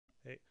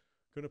Hey,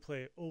 gonna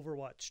play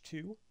Overwatch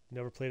 2.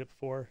 Never played it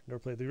before. Never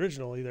played the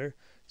original either.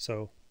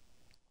 So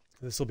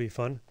this will be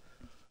fun.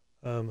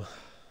 Um,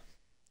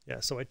 yeah.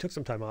 So I took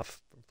some time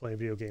off from playing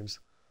video games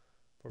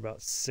for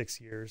about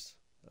 6 years,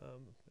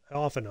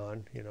 off and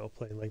on.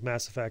 Playing like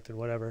Mass Effect and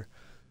whatever.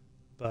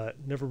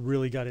 But never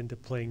really got into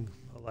playing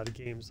a lot of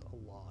games a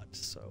lot.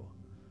 So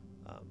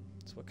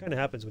it's what kind of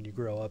happens when you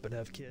grow up and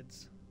have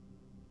kids.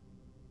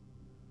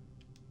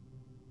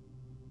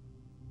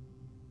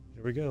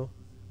 Here we go.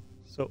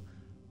 So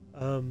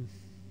um,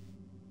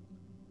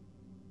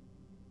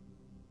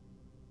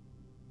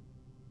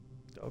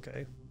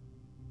 okay.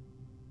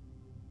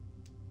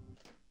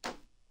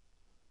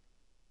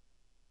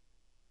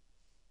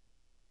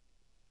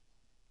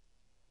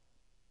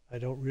 I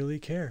don't really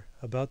care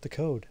about the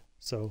code.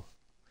 So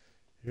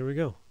here we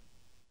go.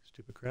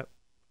 Stupid crap.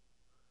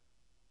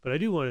 But I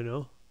do want to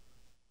know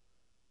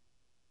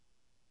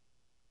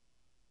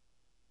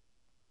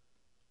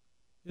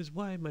is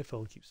why my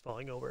phone keeps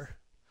falling over.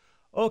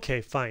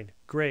 Okay, fine.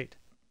 Great.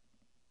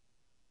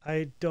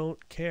 I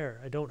don't care.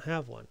 I don't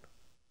have one.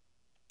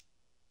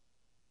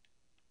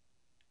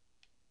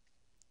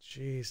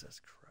 Jesus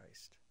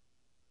Christ.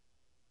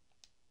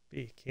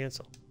 B,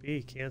 cancel.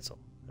 B, cancel.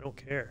 I don't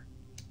care.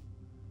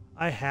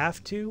 I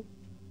have to?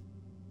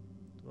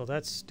 Well,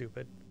 that's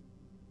stupid.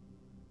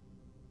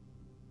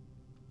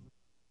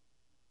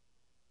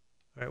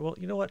 All right, well,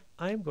 you know what?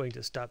 I'm going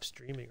to stop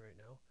streaming right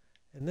now,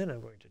 and then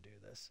I'm going to do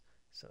this.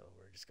 So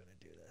we're just going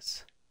to do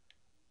this.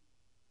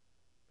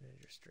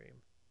 Manage your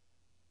stream.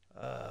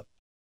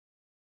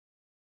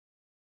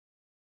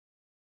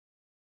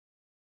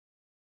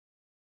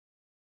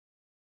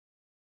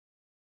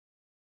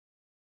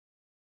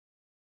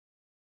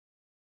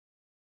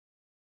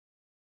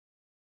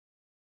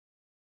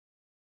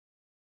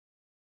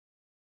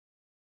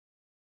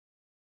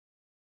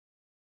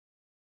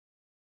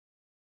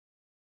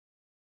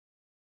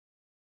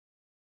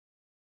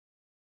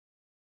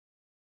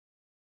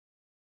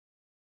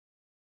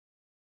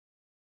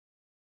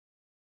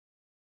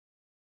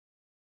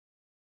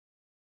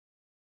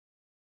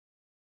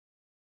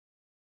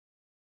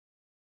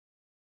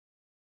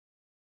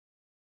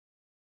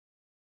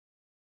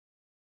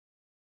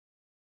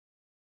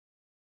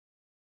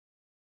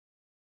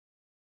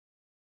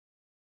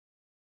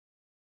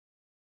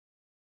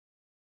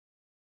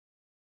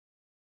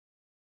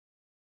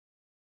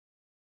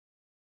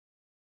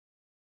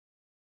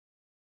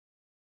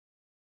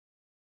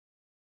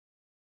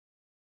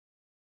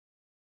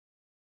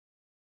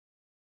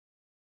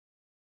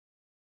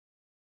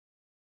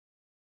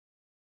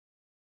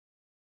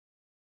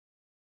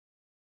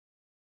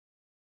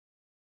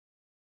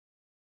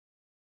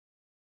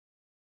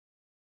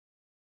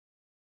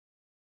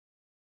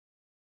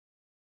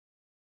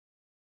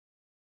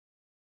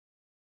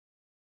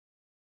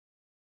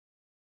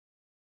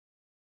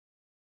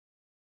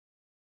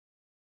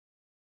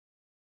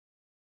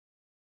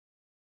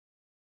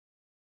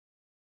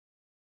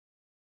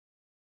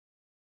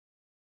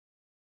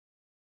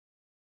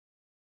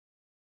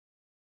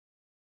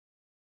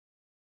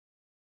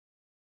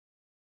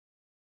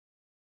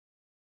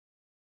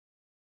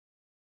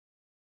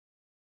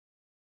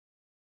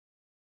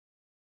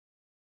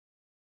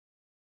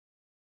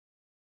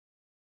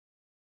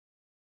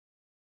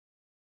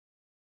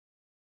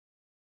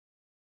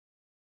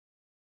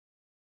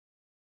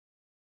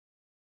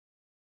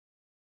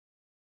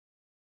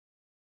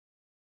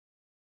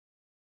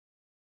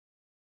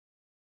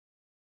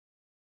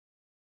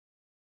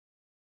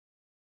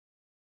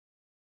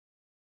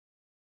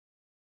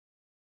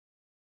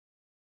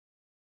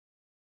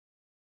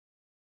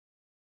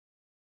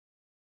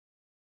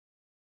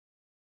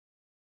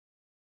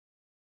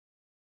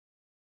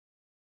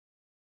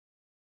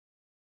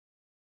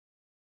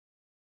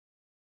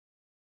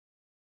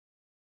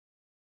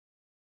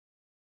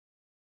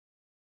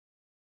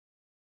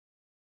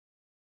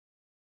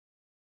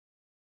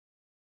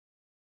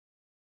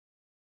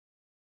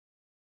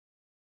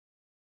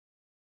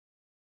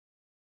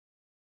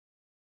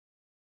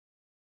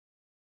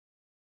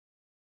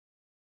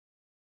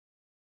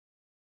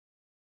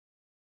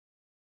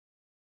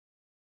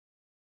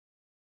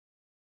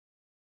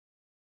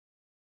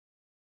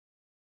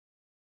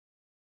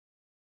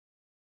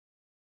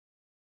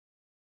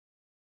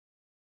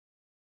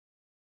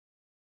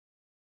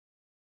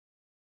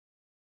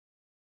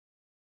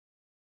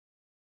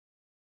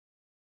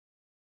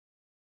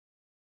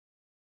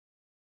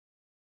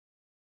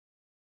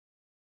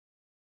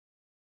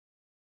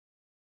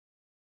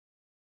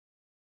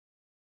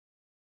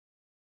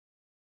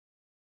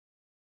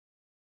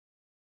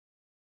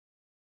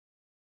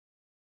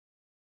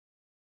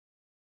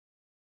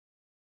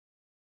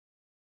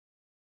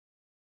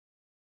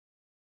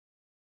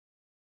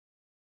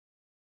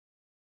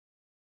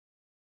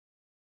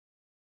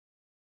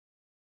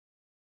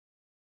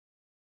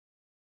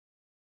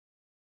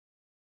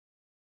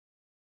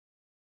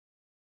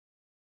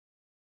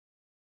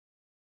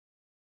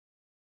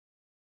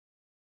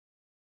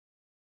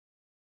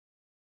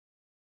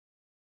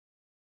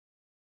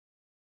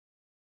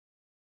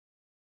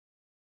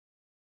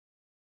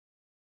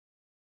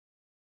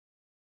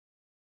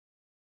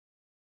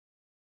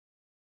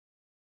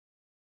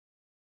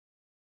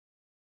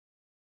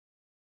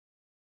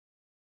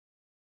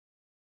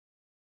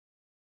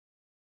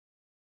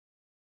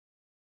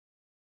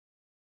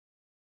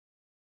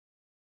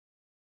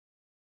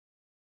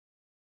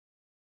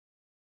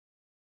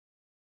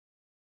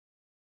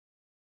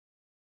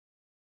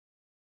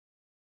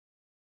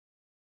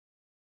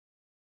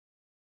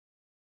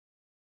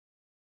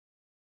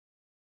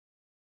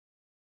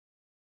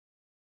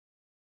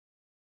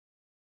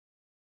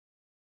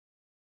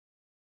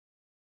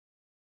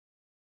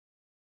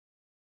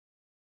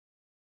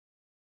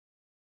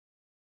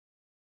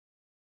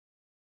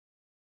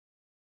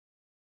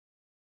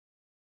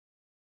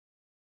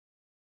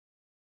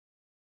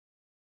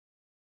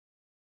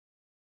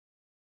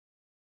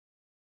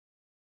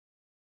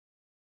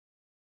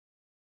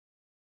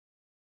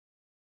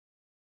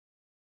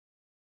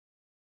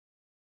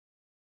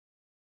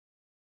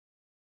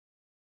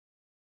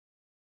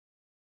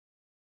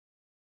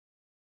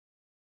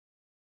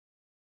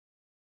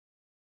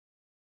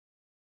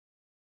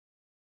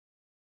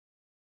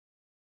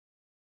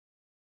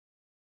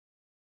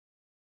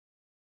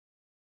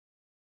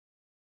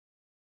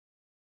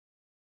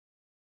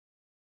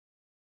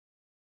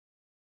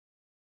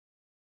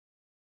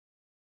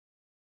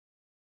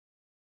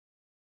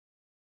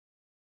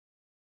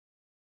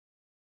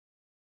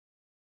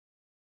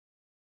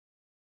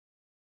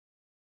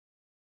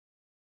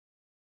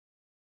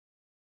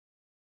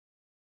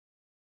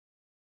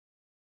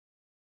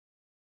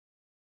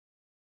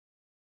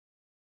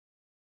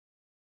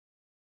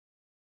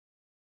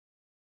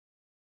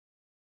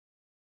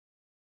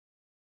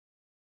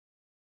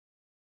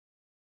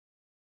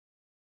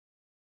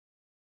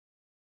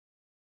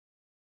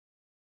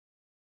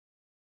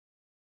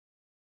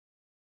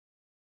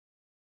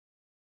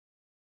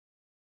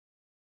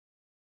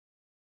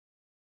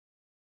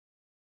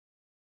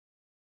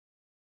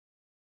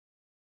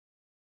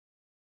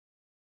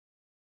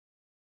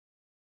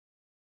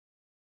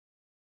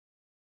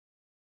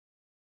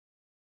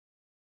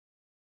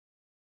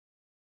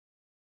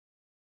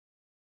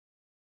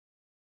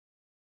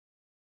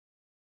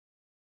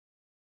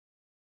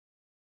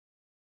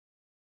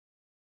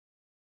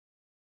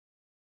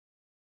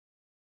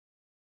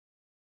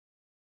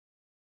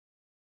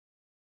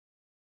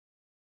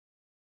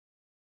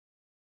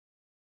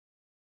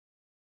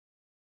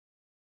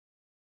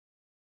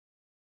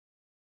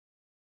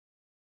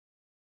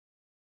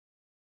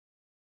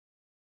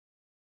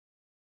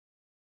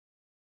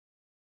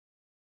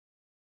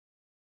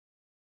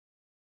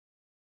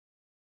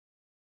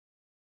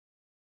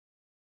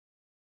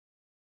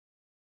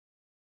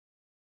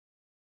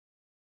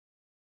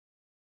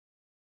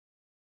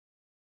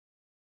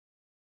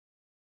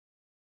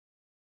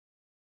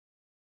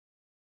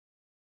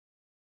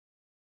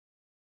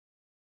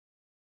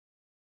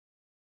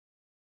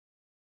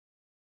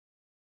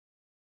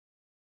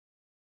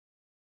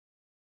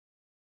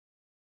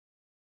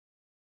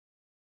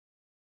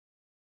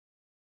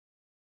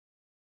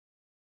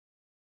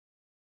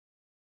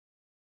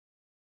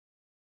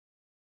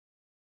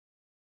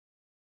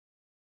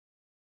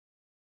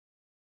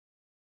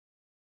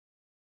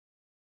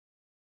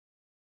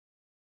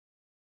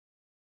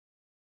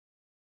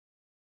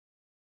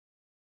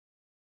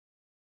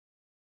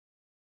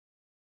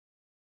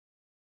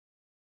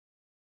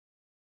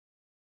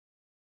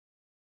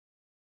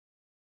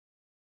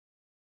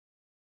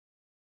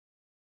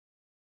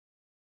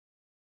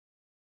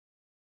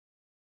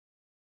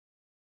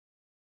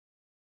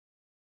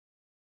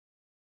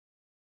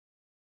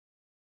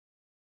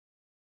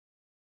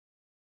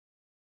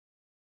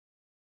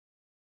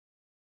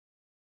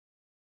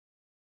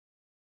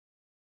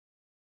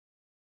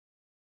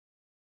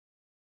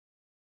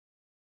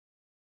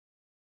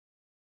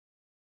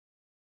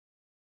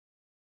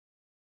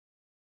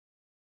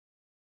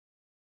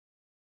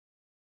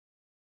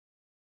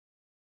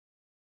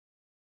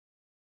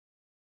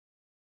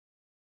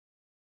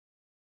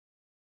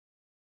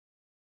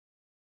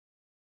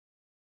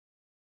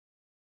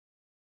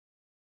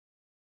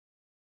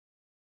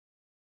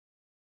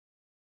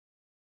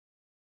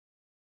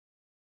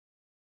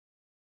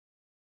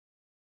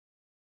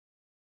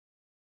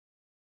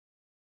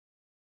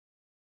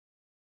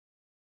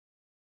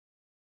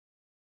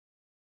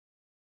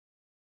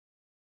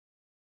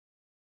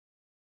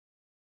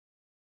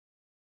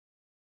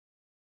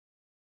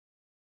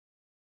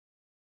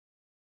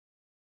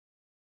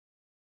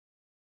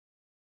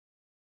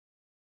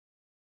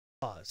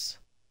 pause.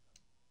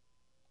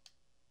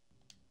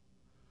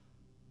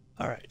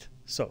 Alright,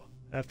 so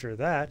after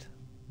that,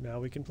 now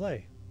we can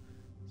play.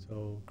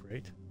 So,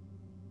 great.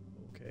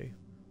 Okay,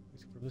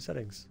 let's go from the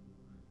settings.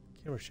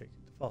 Camera shake,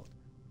 default.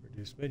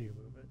 Reduce menu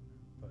movement.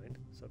 Fine.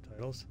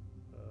 Subtitles.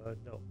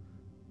 No.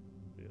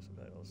 Video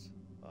subtitles.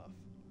 Off.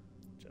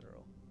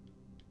 General.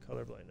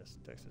 Color blindness.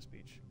 Text to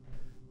speech.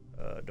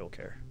 Don't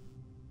care.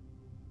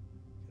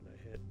 Can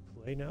I hit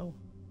play now?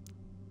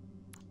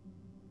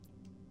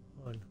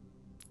 On.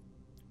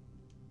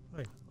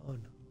 Fine.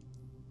 On.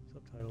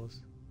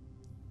 Subtitles.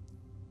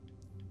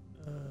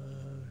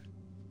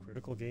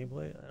 Critical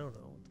gameplay? I don't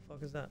know. What the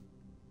fuck is that?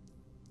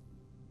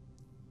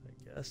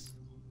 I guess.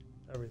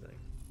 Everything.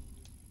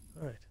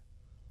 Alright.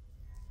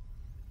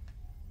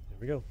 Here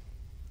we go.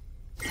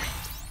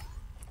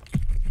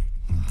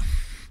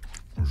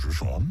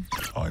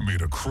 I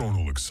made a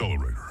chronal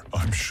accelerator.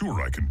 I'm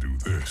sure I can do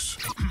this.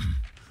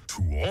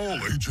 To all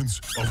agents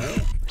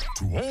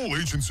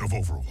of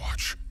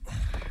Overwatch.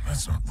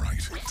 That's not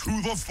right.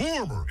 To the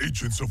former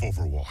agents of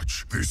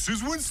Overwatch. This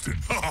is Winston.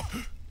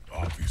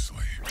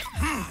 Obviously.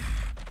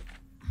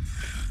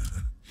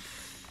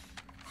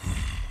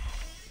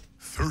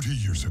 30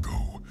 years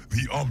ago,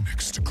 the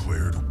Omnics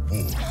declared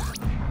war.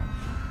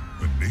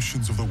 The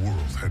nations of the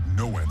world had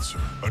no answer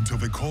until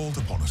they called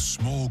upon a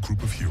small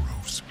group of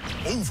heroes.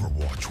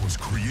 Overwatch was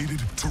created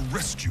to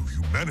rescue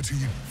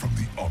humanity from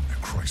the Omnic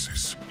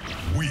crisis.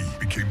 We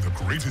became the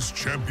greatest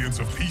champions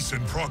of peace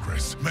and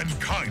progress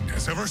mankind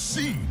has ever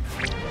seen.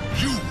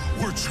 You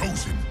were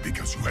chosen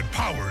because you had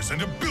powers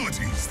and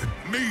abilities that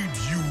made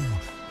you...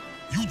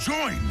 You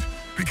joined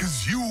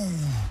because you...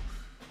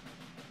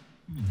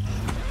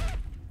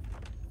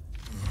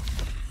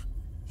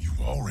 You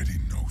already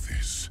know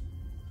this.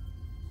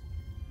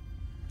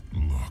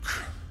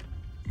 Look,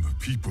 the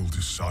people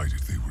decided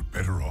they were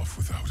better off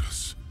without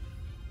us.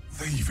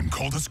 They even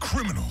called us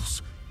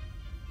criminals.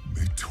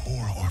 They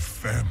tore our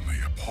family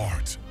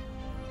apart.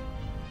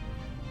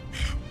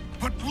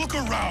 But look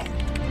around!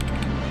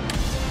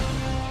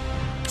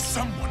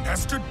 Someone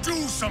has to do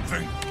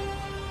something!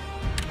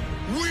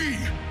 We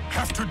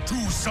have to do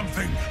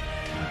something!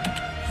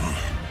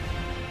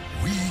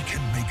 We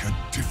can make a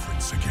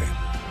difference again.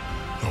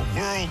 The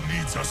world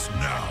needs us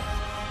now,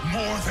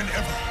 more than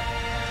ever.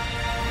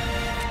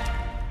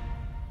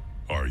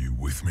 Are you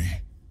with me?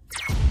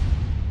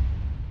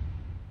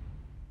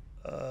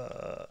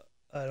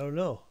 I don't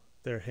know.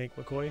 There, Hank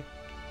McCoy.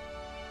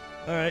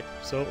 Alright,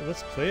 so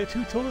let's play a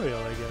tutorial,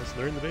 I guess.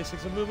 Learn the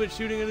basics of movement,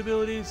 shooting, and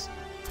abilities.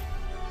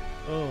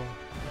 Oh,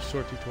 a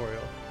short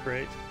tutorial.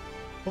 Great.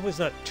 Hopefully it's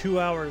not 2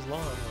 hours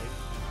long. Like,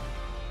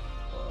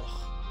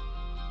 ugh.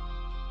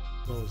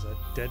 What was that?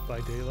 Dead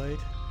by Daylight?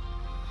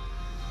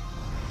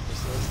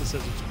 This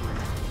says it's brief.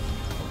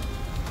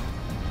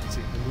 Let's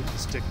see, I move the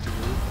stick to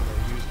move, and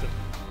I use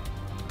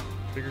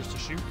the fingers to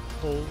shoot.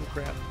 Holy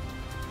crap.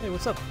 Hey,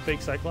 what's up,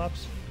 fake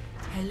Cyclops?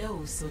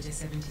 Hello, Soldier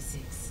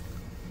 76.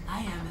 I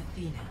am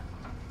Athena.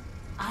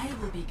 I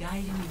will be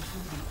guiding you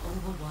through the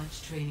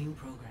Overwatch training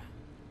program.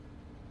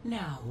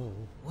 Now,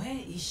 where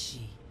is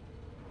she?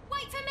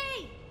 Wait for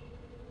me!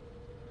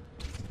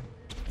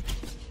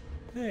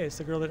 Hey, it's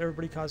the girl that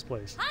everybody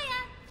cosplays.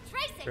 Hiya!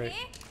 Tracer Great.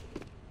 here!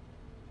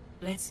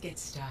 Let's get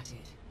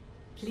started.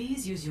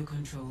 Please use your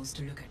controls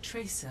to look at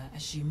Tracer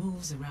as she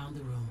moves around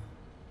the room.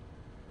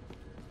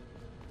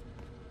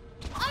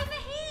 Over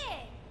here!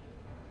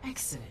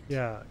 Excellent.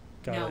 Yeah,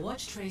 got Now it.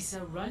 watch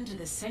Tracer run to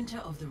the center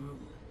of the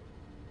room.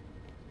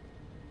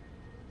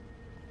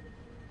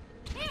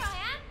 Here I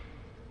am!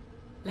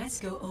 Let's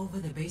go over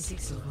the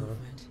basics of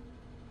movement.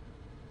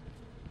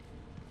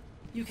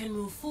 You can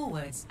move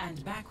forwards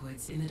and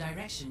backwards in the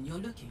direction you're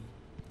looking.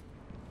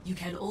 You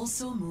can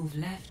also move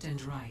left and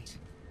right.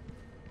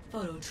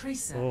 Follow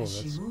Tracer as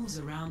she moves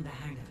around the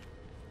hangar.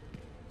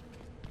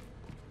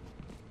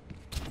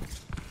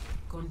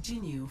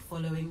 Continue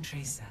following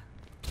Tracer.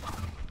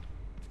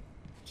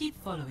 Keep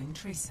following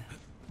Tracer.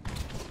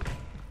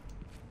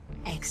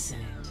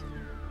 Excellent.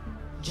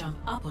 Jump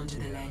up onto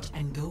the ledge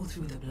and go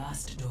through the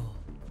blast door.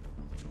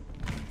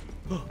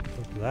 The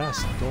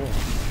blast door.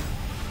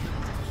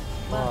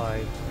 Welcome Bye.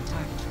 to the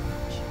target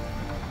range.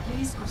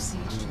 Please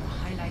proceed to the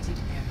highlighted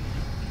area.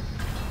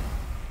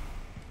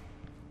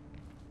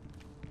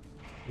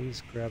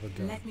 Please grab a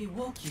gun. Let me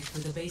walk you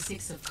through the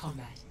basics of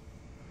combat.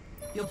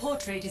 Your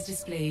portrait is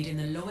displayed in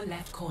the lower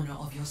left corner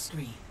of your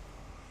screen.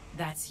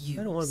 That's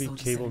you. I don't want to be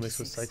Soldier Cable mixed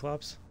with 76.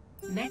 Cyclops.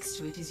 Next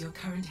to it is your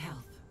current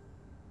health.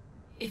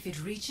 If it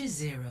reaches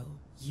 0,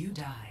 you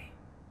die.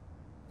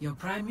 Your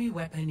primary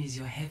weapon is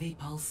your heavy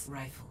pulse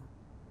rifle.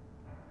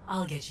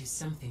 I'll get you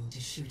something to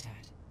shoot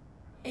at.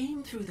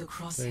 Aim through the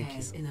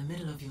crosshairs in the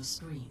middle of your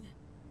screen.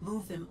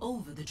 Move them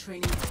over the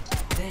training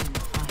bot, then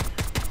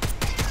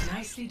fire.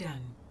 Nicely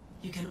done.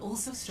 You can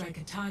also strike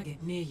a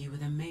target near you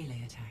with a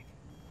melee attack.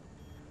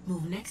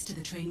 Move next to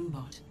the training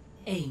bot.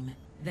 Aim,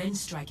 then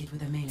strike it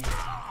with a melee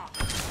attack.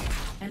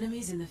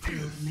 Enemies in the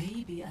field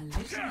may be a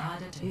little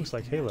harder to hit. Looks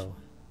like than that Halo.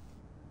 one.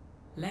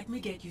 Let me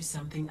get you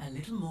something a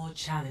little more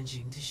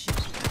challenging to shoot.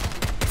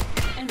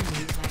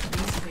 Enemies like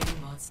these training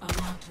bots are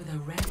marked with a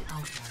red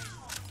outline.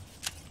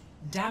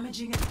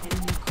 Damaging an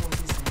enemy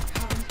causes their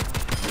current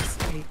health to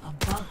display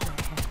above their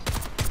head.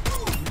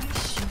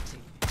 Nice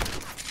shooting.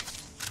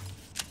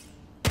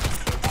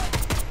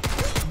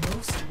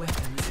 Most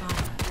weapons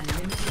fire a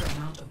limited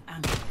amount of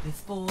ammo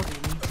before they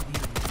need to be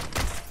used.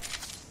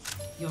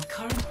 Your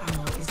current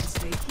ammo is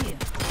displayed here,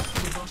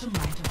 in the bottom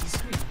right of the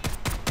screen.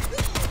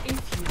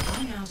 If you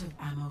run out of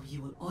ammo,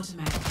 you will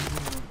automatically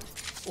reload,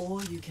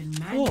 or you can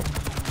manually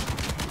reload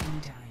at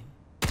any time.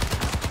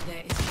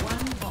 There is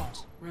one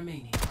bot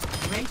remaining.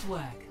 Great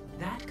work.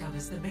 That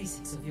covers the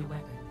basics of your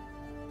weapon.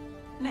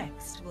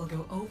 Next, we'll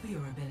go over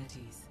your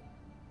abilities.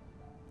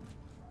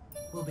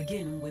 We'll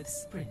begin with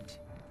Sprint.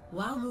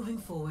 While moving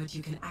forward,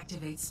 you can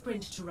activate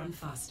Sprint to run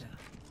faster.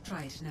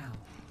 Try it now.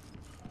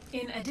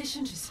 In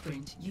addition to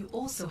Sprint, you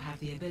also have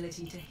the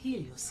ability to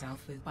heal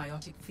yourself with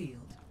Biotic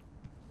Field.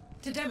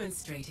 To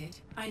demonstrate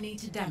it, I need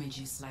to damage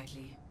you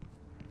slightly.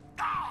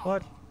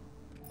 What?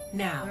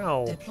 Now,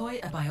 Ow. deploy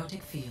a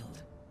Biotic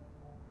Field.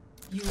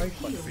 You will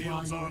heal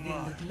while you're in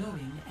the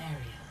glowing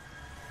area.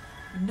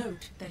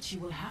 Note that you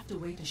will have to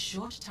wait a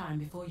short time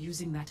before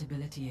using that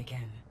ability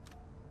again.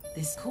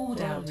 This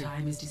cooldown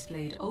time is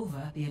displayed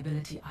over the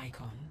ability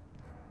icon.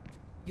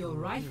 Your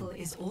rifle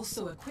is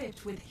also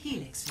equipped with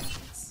helix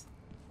rockets.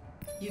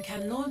 You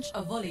can launch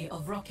a volley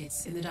of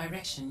rockets in the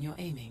direction you're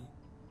aiming.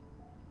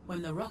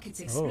 When the rockets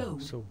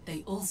explode,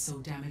 they also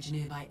damage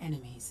nearby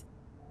enemies.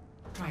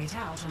 Try it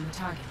out on the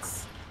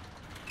targets.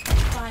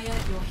 Fire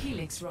your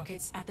helix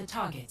rockets at the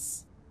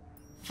targets.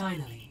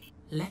 Finally,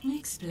 let me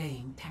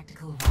explain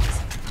Tactical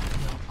Visor,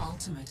 your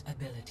ultimate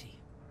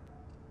ability.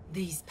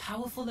 These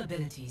powerful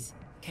abilities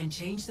can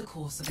change the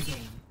course of a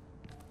game,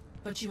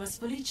 but you must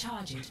fully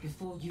charge it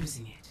before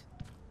using it.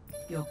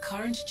 Your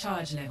current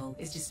charge level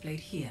is displayed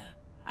here,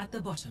 at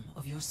the bottom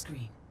of your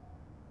screen.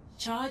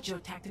 Charge your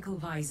Tactical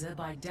Visor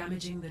by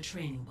damaging the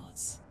training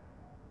bots.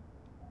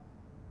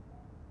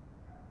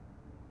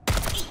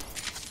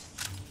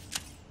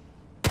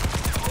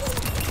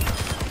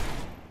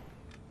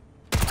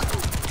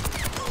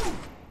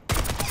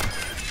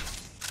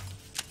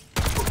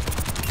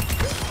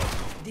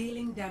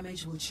 Dealing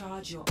damage will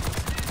charge your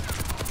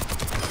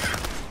ultimate.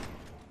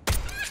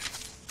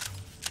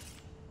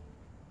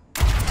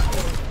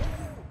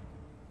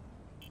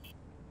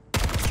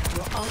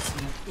 Your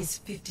ultimate is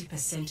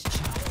 50%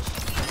 charged.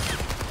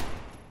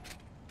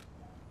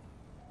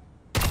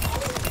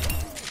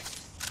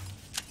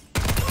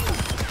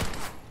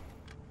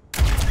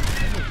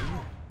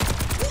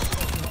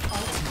 Your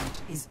ultimate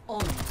is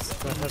almost Not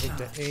fully having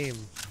charged. to aim,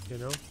 you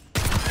know? It's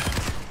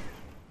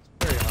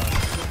very hard.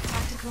 The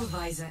Tactical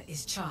Visor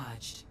is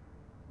charged.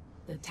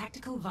 The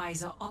Tactical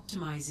Visor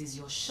optimizes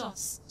your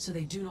shots so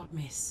they do not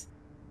miss.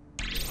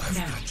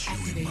 Now,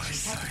 activate your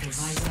Tactical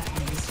Visor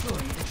and destroy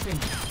the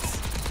training bots.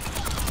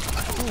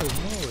 Oh,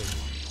 moly.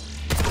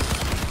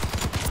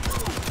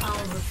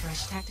 I'll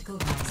refresh Tactical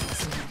Visor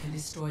so you can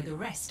destroy the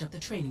rest of the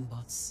training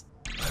bots.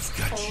 I've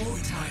got you All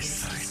in my targets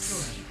sights.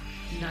 destroyed.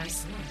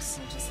 Nice work,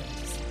 Soldier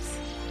 76.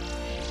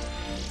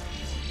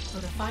 For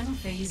the final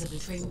phase of the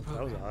training That was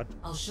program, odd.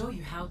 I'll show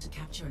you how to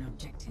capture an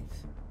objective.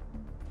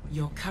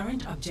 Your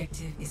current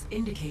objective is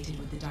indicated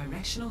with the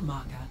directional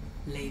marker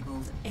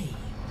labeled A.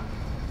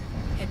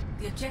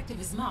 The objective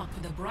is marked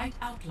with a bright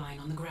outline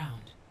on the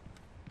ground.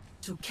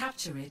 To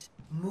capture it,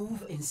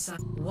 move inside.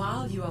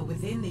 While you are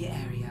within the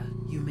area,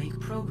 you make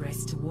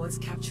progress towards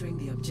capturing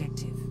the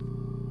objective.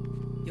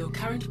 Your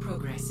current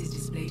progress is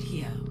displayed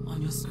here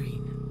on your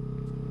screen.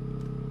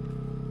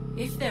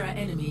 If there are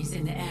enemies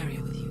in the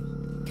area with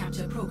you,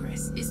 capture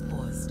progress is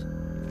paused.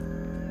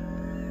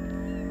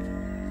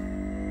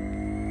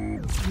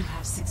 You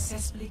have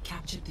successfully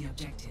captured the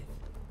objective.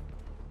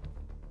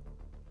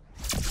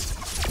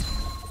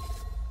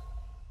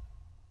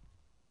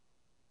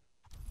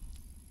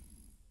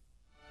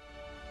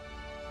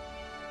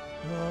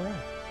 All right.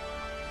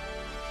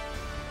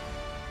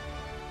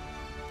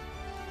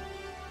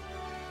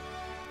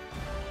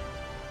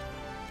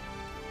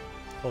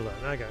 Hold on,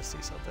 I gotta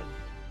see something.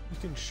 You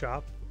can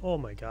shop. Oh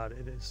my god,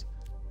 it is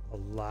a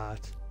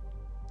lot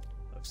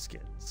of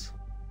skins.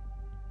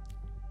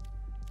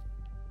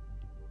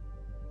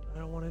 I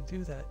don't want to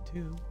do that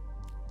too.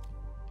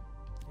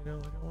 You know,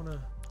 I don't want to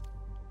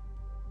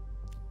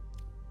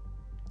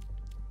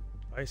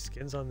buy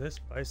skins on this,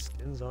 buy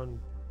skins on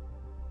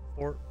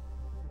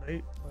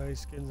Fortnite, buy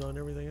skins on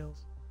everything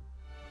else.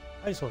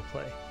 I just want to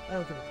play. I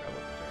don't give a crap what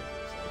the character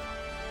looks like.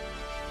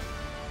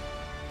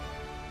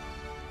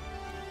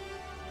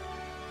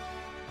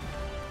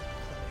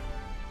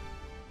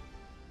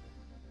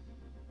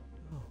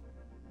 Oh.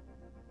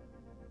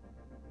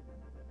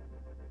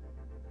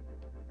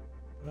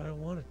 But I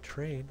don't want to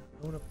train.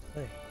 I want to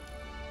play.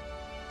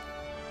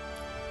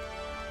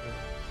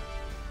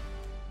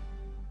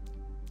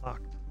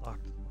 Locked,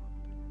 locked, locked.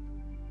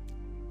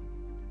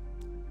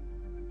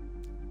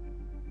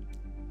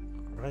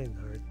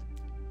 Reinhardt.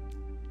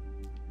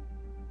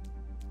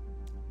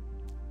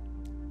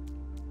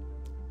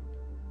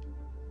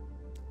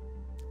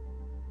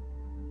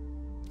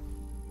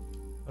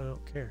 I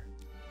don't care.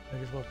 I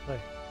just want to play.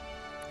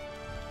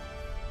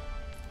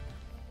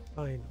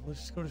 Fine, let's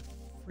just go to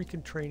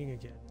freaking training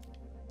again.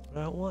 But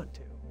I don't want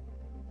to.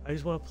 I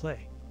just want to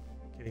play.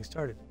 Getting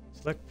started.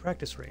 Select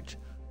practice range.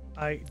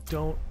 I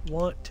don't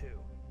want to.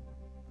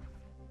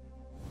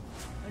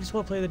 I just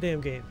want to play the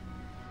damn game.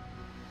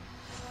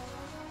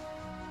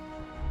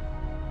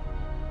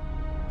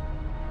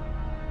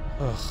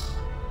 Ugh.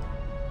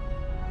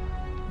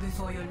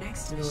 Before your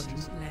next mission,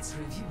 let's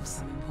review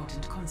some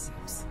important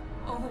concepts.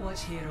 Overwatch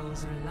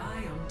heroes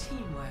rely on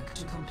teamwork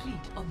to complete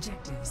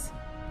objectives.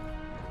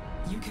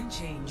 You can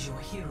change your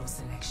hero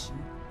selection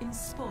in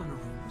spawn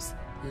rooms,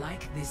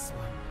 like this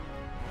one.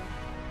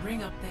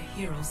 Bring up the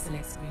hero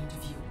select screen to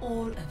view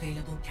all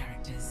available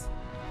characters.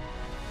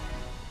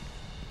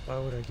 Why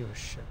would I give a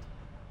shit?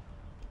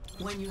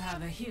 When you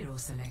have a hero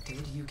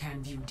selected, you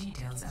can view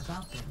details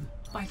about them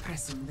by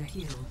pressing the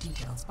Hero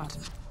Details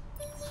button.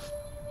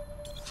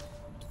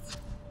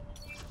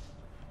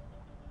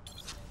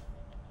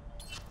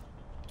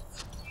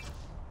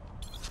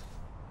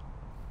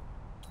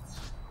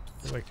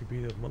 I could be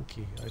the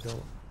monkey. I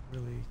don't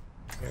really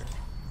care.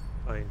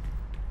 Fine.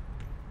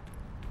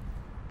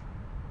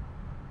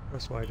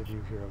 Press Y to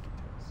view hero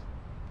details.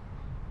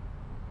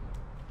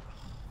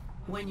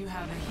 When you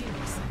have a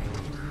hero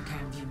selected, you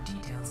can view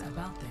details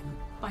about them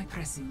by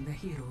pressing the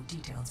Hero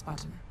Details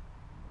button.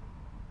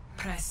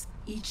 Press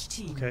each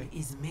team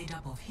is made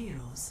up of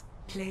heroes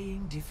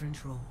playing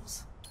different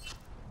roles.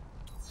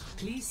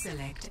 Please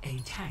select a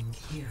tank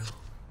hero.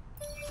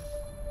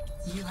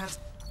 You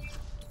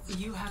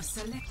have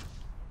select.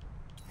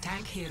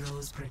 Tank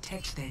heroes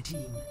protect their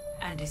team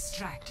and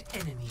distract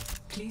enemy.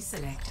 Please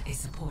select a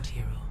support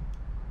hero.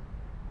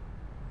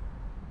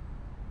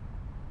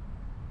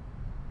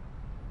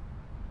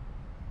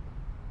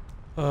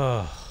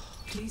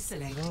 Please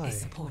select a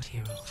support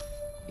hero.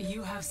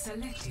 You have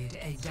selected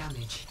a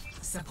damage.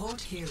 Support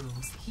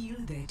heroes heal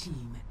their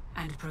team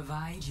and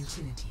provide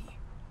utility.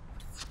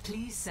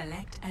 Please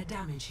select a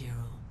damage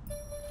hero.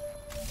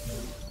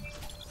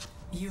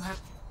 You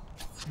have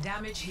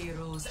damage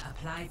heroes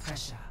apply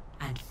pressure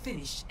and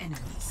finish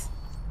enemies.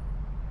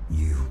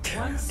 You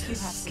can't Once you have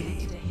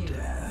selected a hero,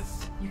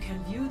 death. you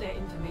can view their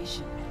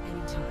information at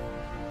any time.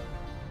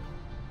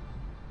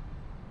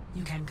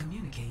 You can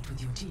communicate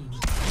with your team.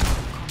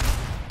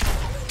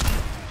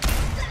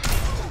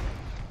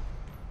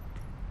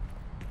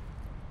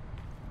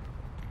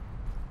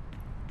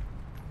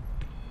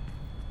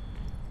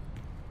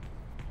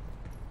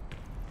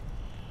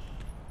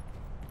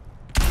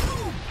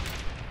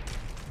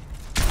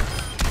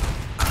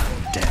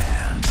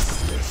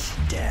 Dance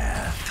with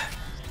death.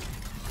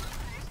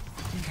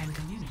 You can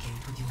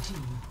communicate with your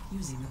team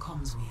using the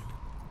comms wheel.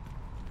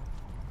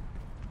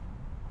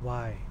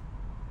 Why?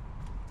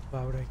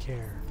 Why would I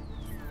care?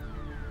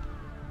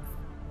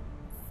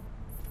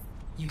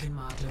 You can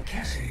mark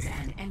locations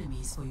and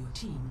enemies for your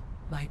team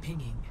by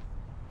pinging.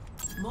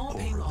 More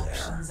ping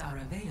options are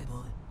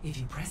available if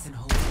you press and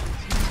hold the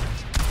ping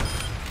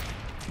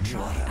button.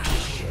 Try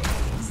out your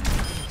abilities and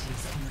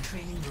abilities on the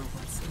training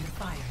robots in the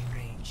firing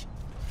range.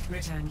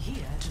 Return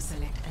here to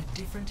select a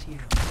different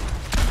hero.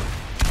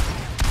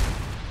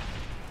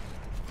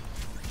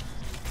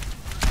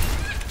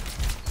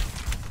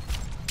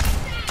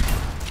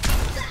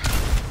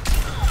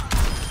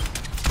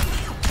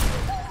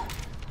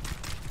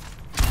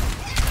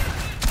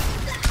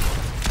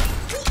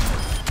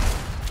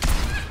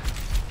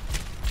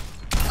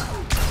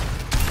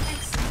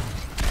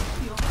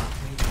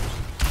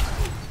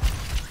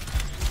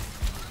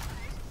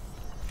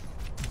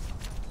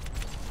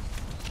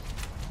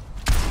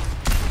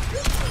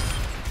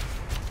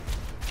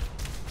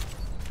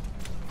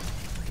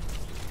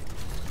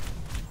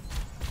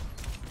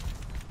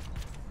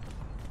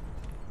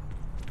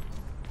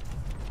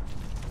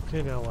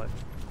 Okay, now what?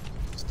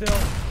 Still.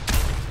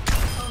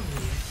 Only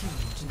a few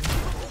to go.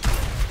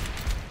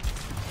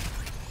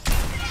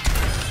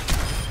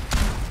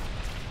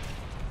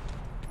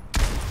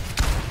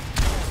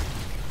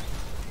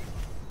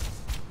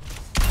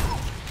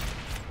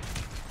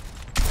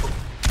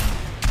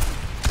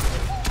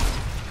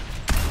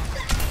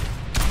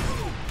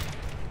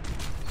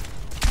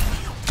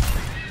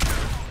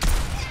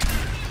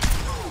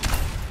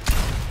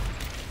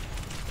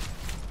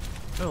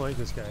 I don't like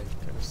this guy.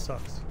 He kind of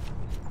sucks.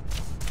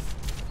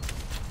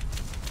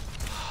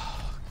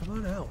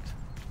 Come on out.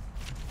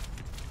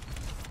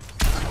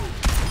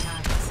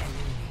 Targets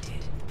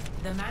eliminated.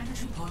 The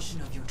mandatory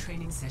portion of your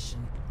training session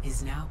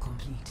is now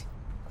complete.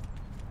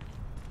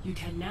 You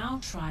can now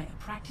try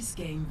a practice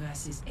game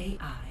versus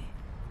AI,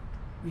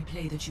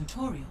 replay the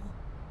tutorial,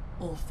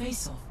 or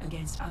face off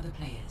against other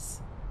players.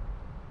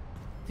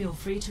 Feel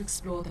free to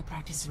explore the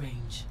practice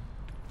range.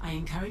 I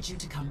encourage you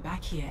to come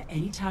back here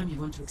anytime you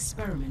want to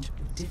experiment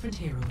with different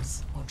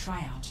heroes or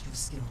try out your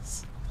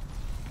skills.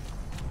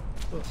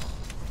 Ugh.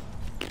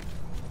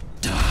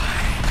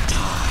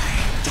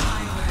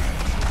 I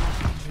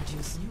will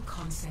introduce new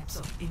concepts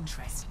of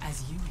interest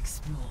as you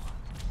explore.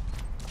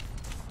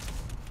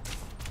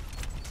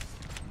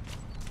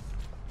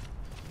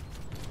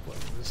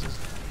 What? This is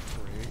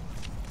great.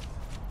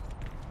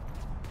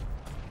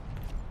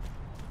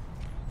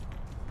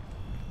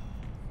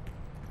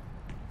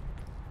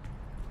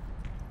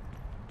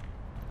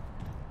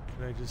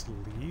 Can I just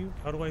leave?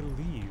 How do I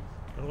leave?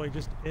 How do I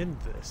just end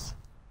this?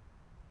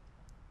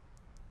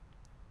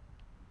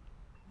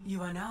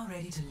 You are now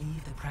ready to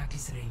leave the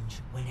practice range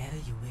whenever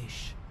you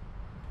wish.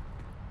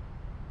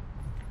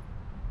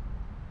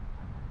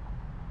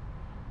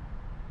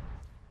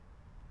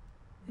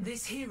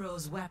 This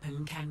hero's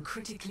weapon can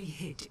critically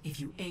hit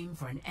if you aim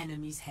for an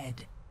enemy's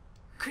head.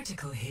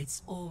 Critical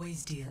hits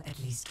always deal at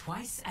least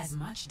twice as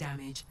much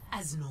damage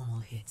as normal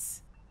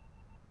hits.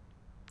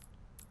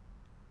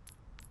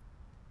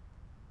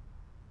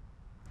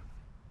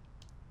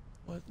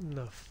 What in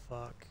the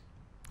fuck?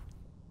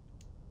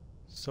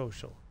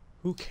 Social.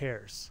 Who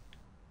cares?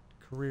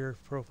 Career,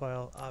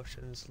 profile,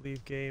 options,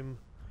 leave game.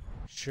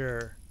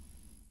 Sure.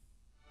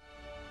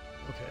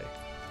 Okay.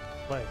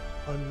 Play.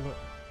 Unload.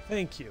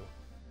 Thank you.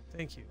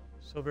 Thank you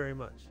so very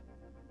much.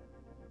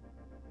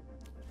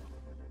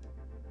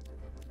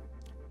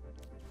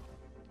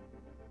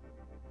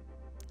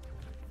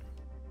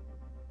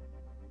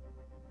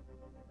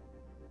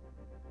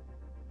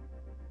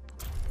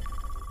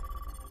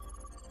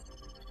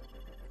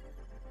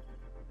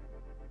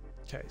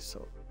 Okay,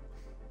 so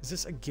is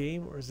this a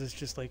game or is this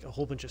just like a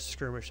whole bunch of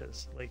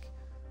skirmishes? Like,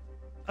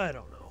 I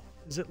don't know.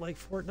 Is it like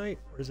Fortnite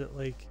or is it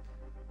like,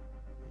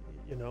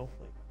 you know,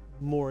 like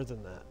more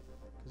than that?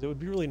 Because it would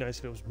be really nice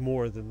if it was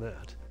more than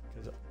that.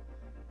 Because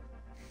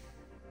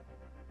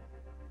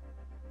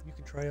you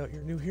can try out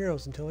your new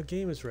heroes until a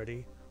game is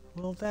ready.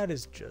 Well, that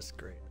is just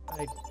great.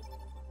 I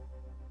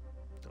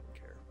don't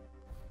care.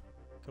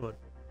 Come on.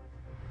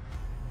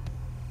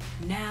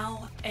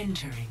 Now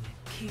entering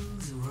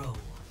King's Row.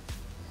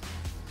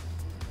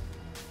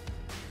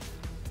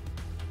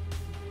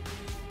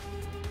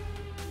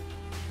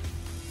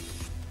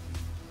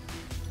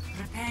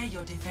 Prepare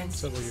your defenses.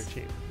 Settle your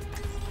team.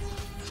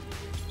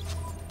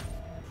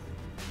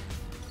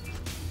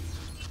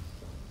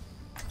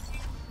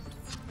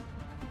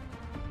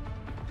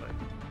 Fine.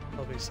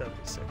 I'll be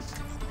 76.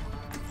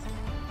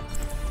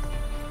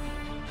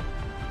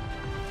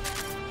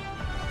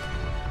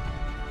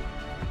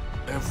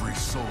 Every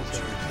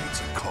soldier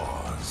needs a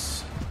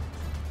cause.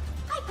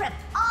 I prepped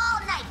all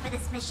night for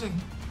this mission.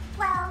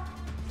 Well,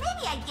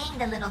 maybe I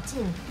gained a little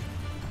too.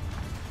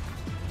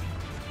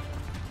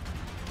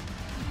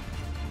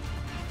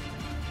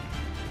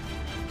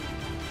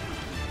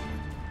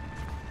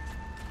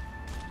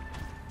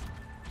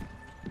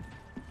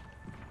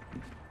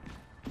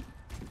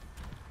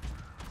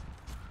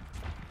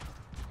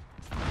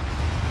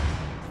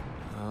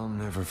 I'll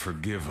never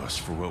forgive us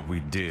for what we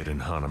did in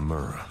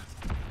Hanamura.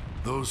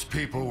 Those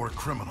people were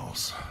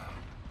criminals.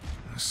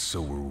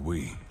 So were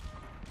we.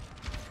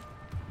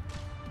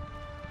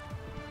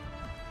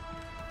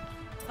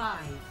 5,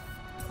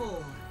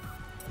 4,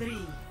 3,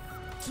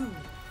 2,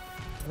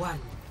 1.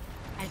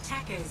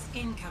 Attackers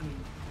incoming.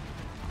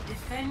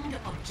 Defend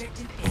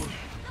objective A.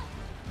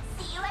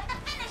 See you at the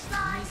finish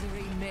line!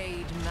 Misery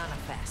made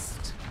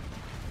manifest.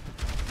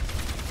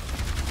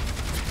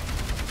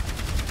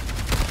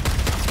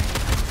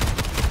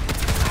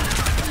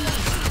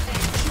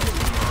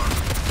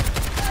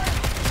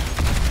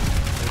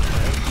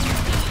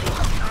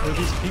 Are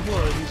these people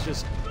or are these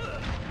just...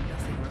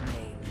 Nothing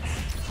remains.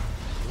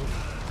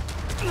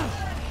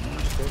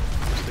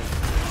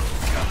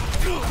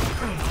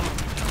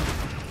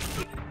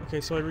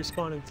 Okay, so I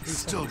respawn in 3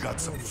 Still seconds. got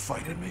some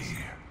fight in me.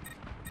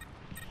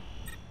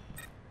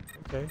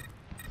 Okay.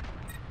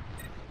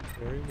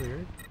 Very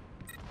weird.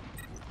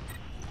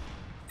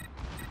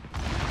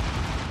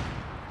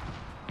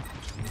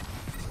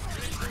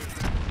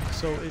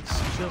 So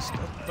it's just a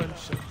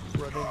bunch of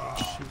running and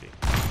shooting,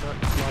 not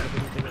a lot of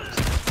anything else.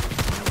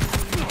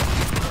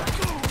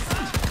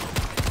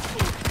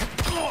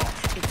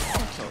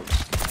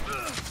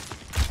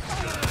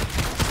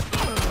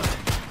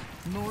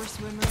 More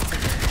swimmers.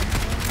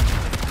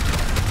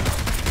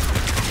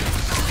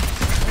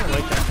 I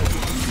like that.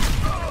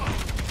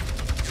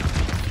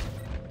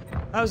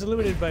 I was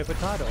eliminated by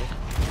Potato.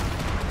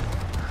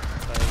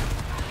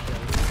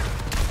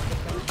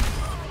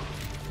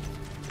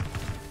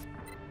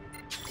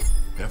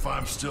 If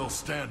I'm still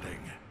standing,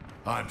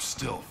 I'm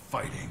still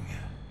fighting.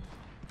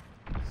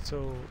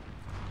 So,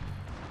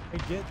 I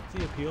get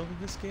the appeal to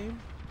this game.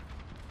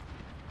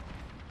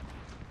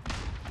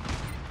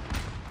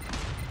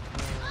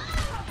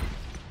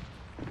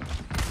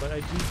 But I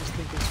do just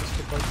think it's just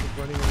a bunch of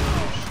running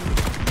around and shooting.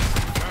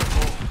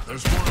 Careful,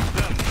 there's more of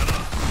them than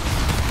us.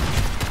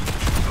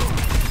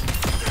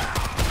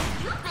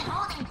 You've been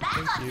holding back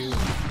Thank on you. me!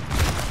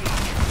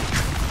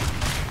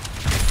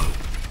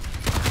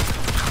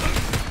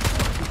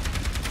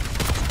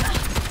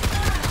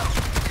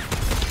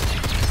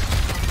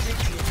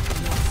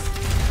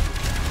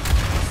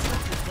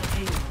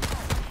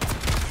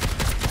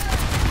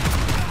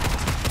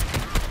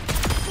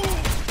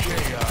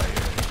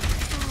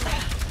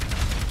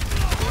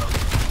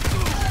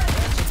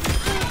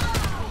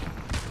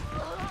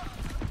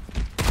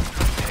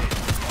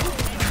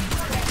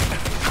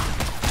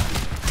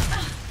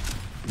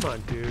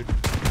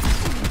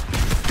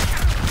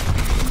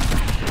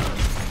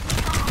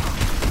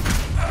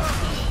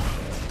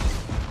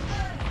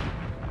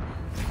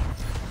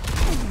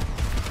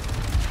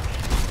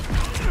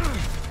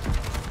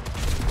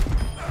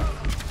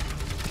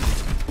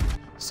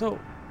 So,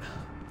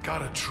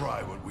 Gotta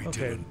try what we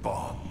Okay. did in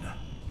Bonn.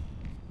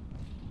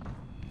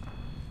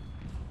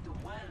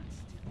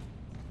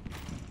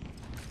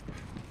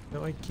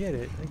 no, I get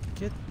it.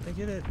 I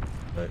get it,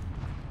 but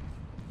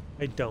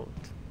I don't.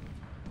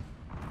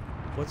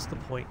 What's the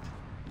point?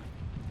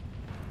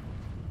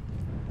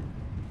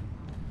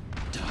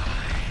 It's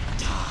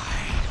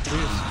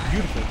a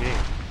beautiful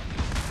game.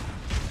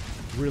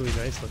 Really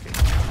nice looking.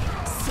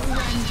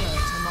 Surrender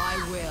to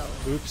my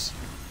will. Oops.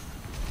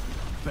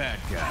 Bad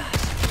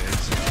guys.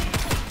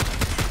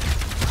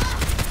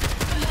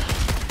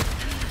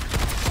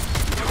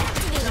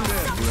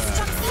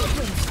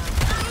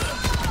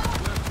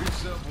 Left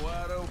yourself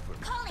wide open.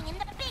 Calling in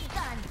the big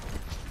gun.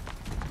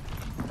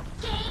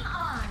 Game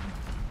on.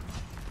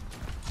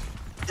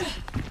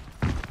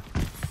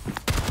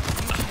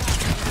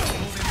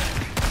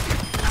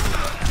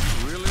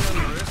 Really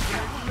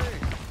underestimating me.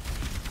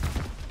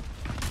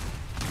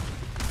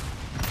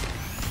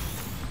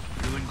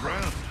 Feeling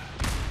ground.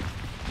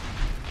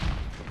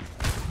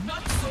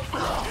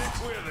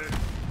 Stick with it.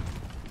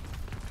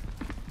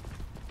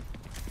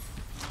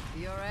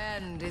 Your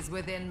end is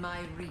within my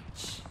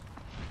reach.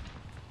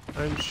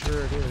 I'm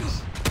sure it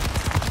is.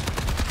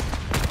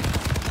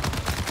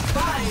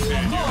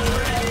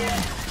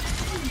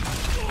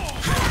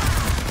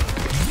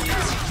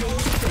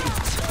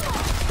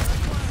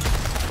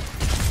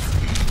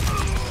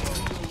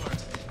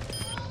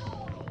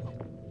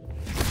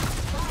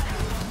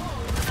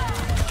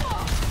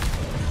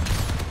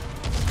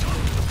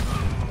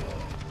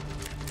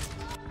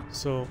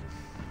 So,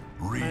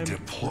 I'm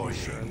pretty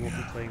sure I will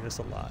be playing this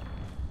a lot.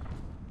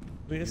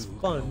 I mean, it's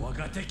fun. but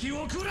I'm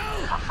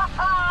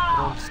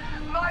just-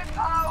 My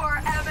power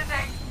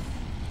emanates.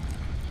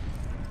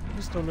 I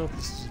just don't know if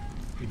this is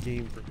the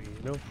game for me,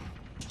 you know?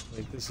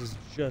 Like, this is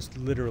just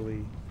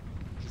literally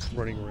just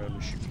running around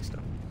and shooting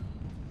stuff.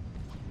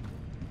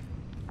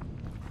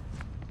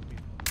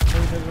 How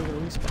many times am I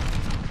gonna respawn?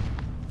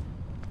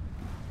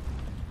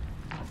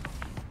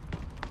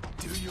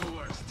 Do your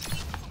worst.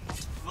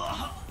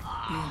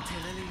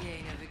 Until the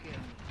gain of the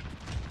gun.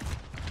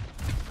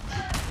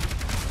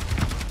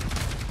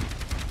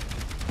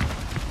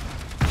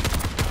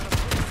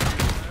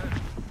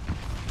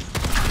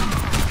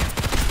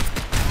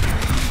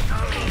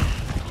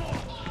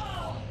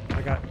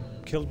 I got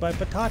killed by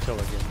Potato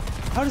again.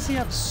 How does he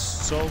have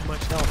so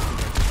much health?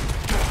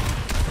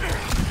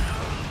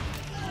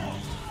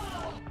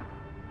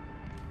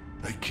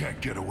 They can't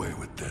get away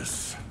with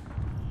this.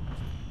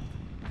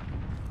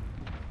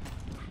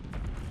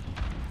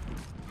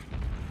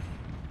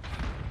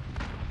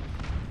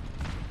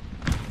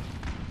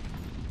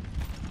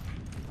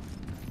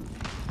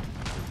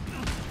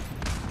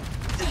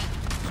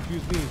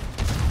 Excuse me,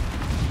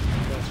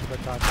 Master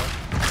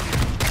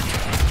Potato.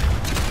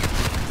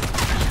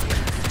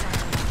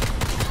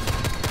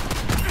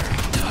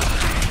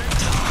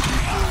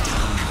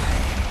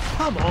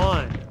 Come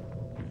on!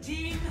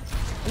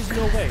 There's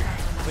no way.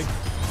 Like,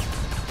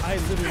 I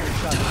literally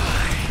shot him.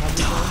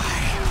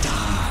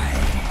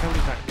 How many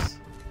times?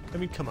 I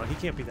mean, come on, he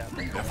can't be that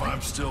bad. If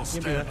I'm still He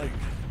can't be that standing,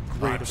 like,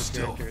 great I'm of a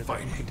still character that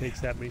fighting. he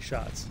takes that many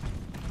shots.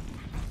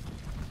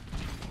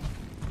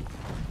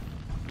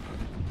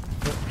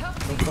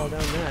 Don't fall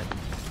down that.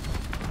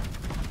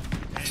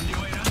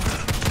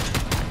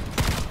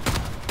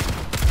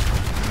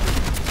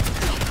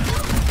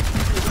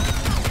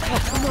 Oh,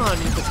 come on,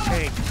 you the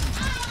tank.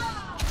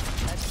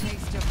 A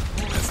taste of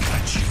force.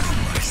 got you in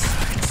my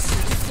sights.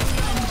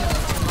 Surrender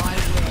to my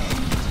will.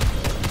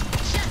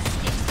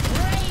 Justice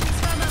reigns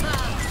from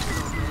above.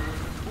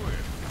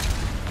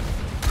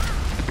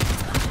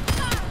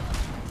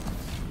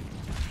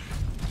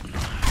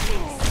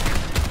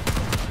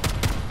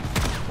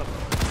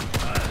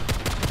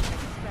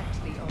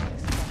 Expect the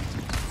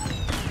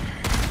unexpected.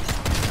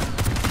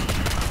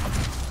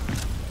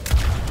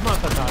 Come on,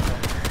 Potato.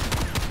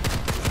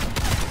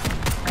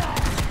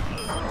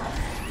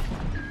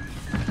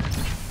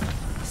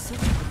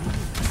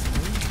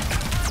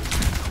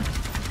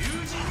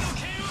 You're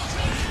surrounded.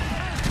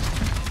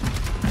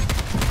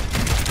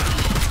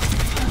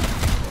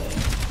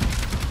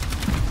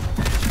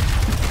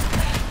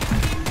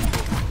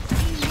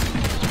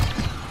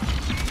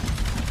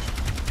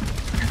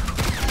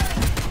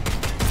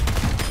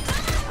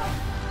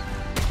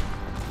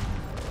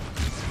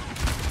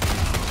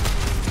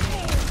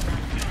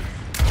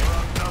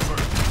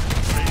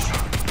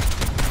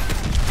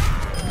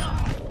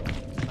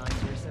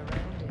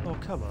 Oh,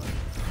 come on.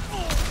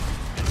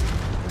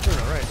 We're doing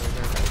alright right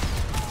there,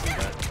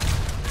 right?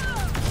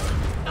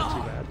 Not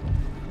too bad.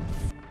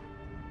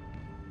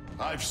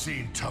 I've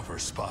seen tougher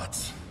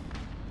spots.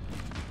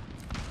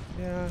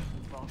 Yeah,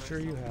 I'm sure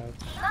you have.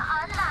 Diva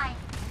online.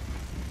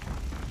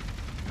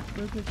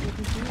 Look at what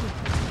he's doing.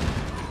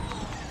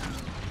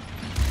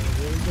 Oh,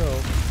 there we go.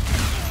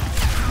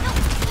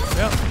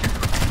 Yep,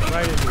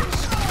 right into it.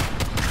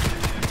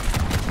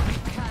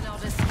 Cannot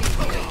escape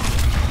me.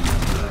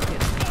 You're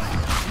broken.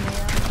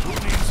 Who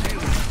needs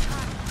healing?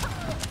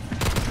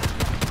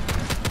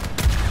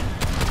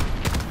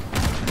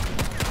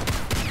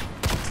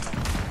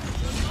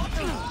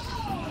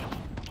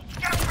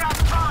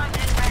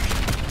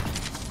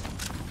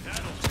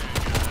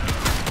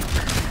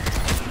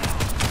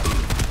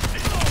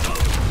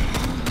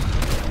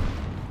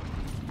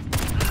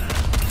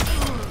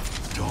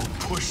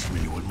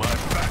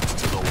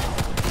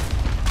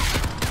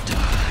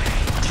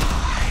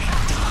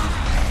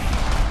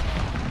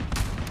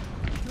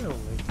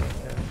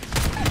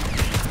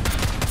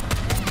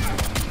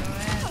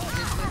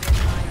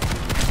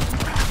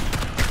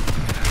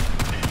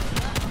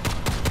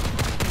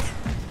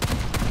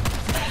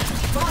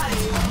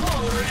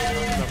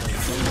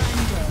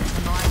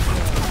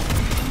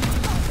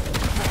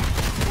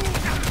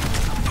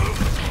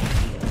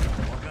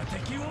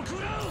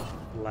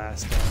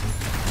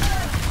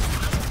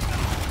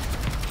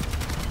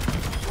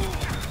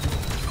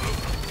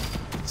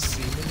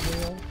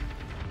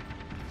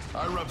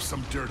 I rubbed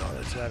some dirt on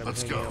it. That's right, I'm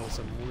Let's hanging go. out with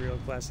some real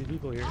classy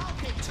people here. I'll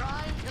keep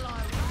trying till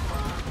I...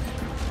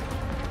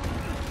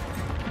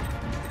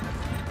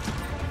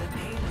 The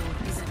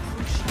payload is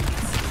approaching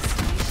its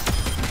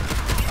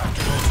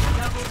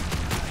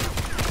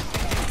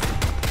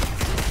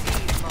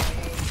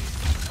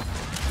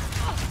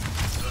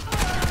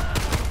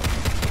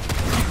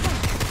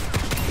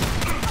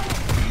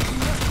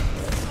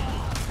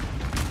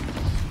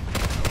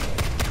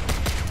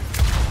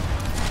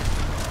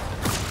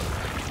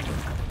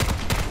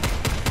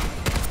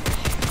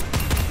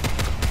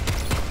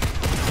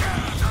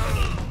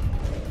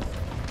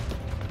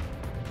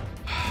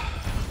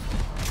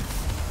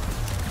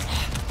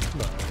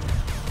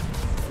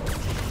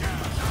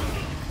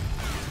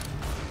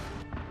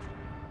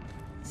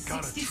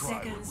Gotta 60 try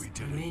what seconds we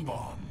did remaining. in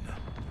Bonn.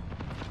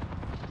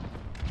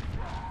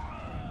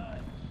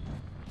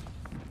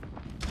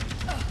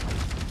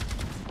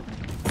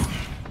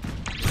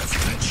 Let's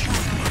let you in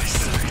my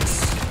sights.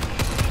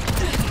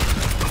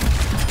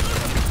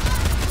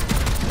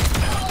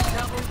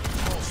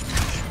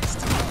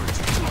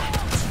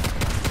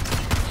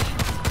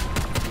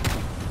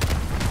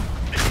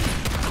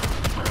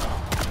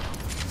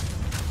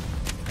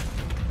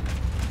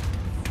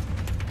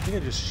 I think I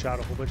just shot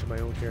a whole bunch of my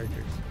own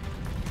characters.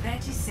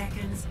 30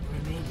 seconds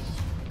remaining.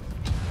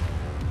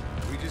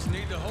 We just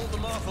need to hold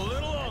them off a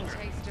little longer.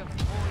 Taste of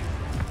poison.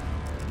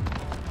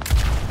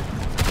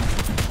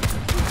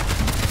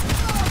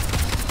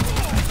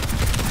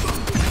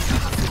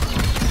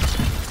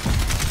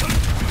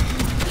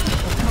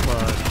 Come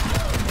on.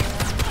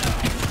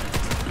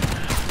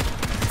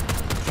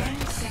 10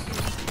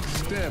 seconds.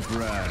 Step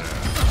right up.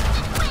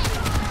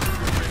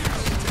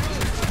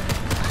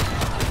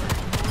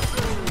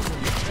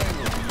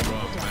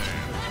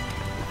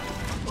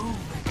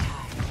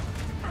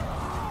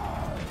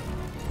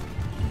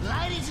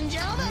 Ladies and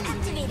gentlemen,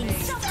 Activating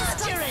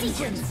starter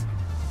engines.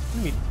 What do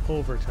you mean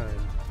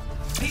overtime?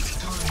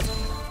 Victory.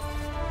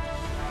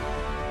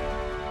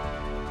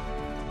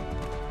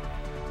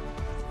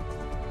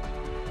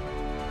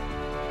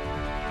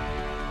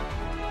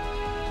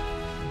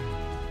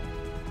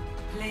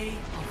 Play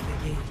of the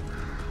game.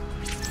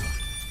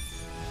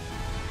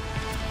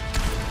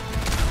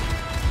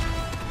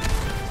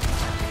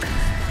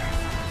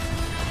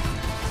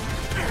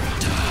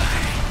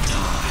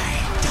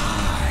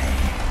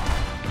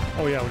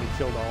 Oh yeah, when he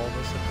killed all of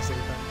us at the same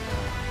time.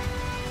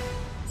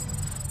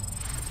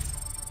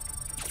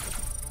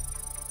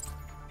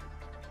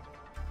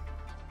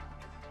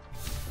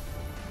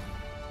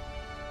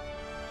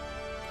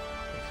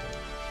 Okay.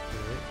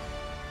 Alright.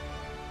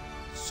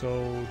 So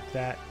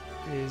that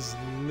is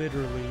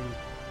literally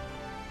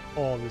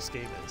all this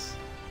game is.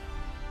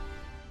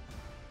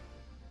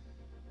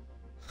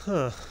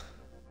 Huh.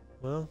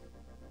 Well,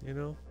 you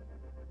know,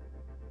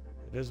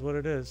 it is what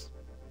it is.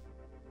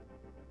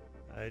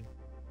 I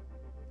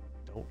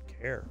don't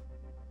care.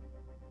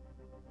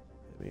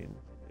 I mean,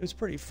 it was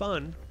pretty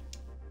fun,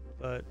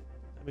 but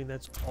I mean,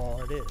 that's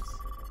all it is.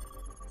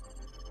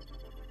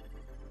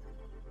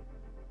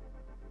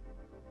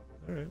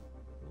 Alright,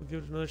 we'll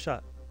give it another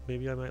shot.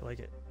 Maybe I might like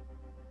it.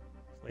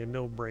 It's like a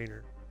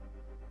no-brainer.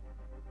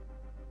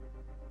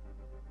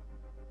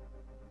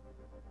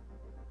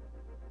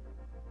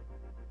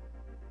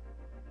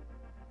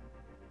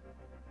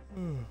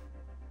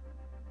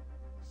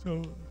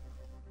 So,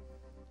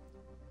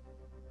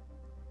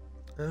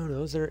 I don't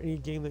know. Is there any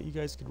game that you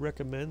guys could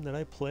recommend that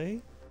I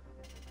play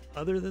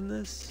other than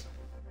this?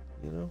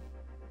 You know?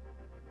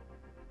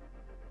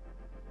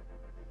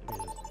 I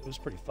mean, it was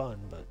pretty fun,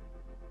 but...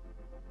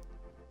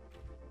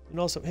 And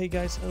also, hey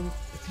guys,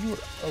 if you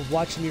are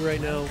watching me right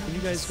now, can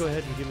you guys go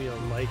ahead and give me a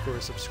like or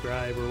a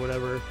subscribe or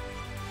whatever,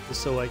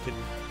 just so I can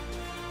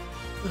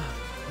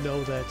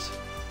know that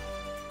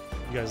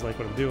you guys like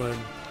what I'm doing.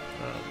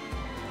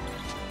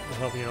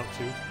 It'll help me out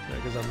too,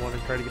 because I'm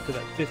wanting to try to get to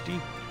that 50.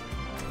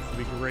 That'd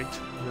be great.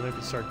 And then I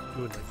can start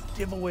doing like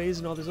giveaways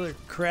and all this other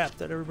crap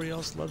that everybody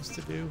else loves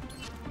to do.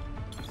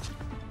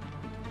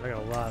 I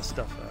got a lot of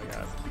stuff that I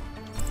got.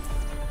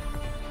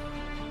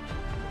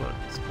 Come on,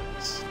 let's put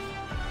this.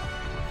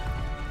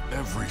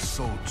 Every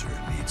soldier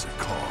needs a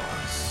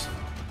cause.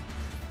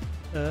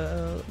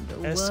 The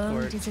Escort.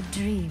 world is a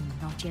dream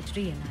not yet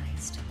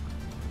realized.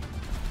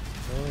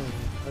 Oh,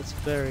 that's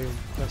very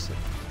impressive.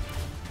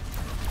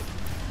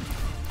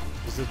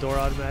 Does the door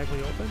automatically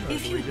open, or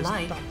If do we you'd just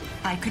like, stop it?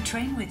 I could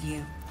train with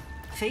you.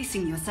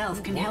 Facing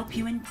yourself can help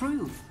you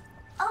improve.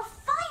 Oh,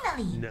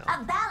 finally! No.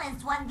 A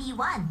balanced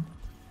 1v1.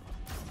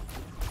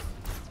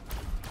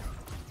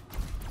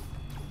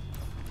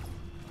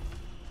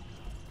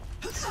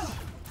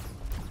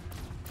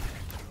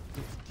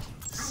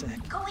 I'm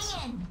going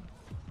in.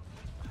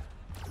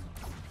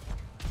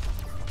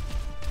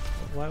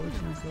 Why would you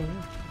go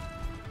in?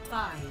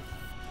 5,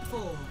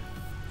 4,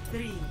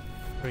 3,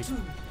 Wait. 2,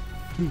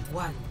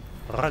 1.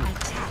 Run!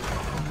 Attack.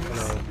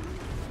 Hello.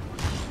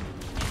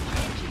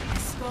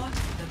 Escort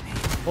the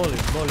payload. Holy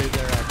moly,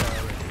 they're at that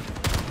already.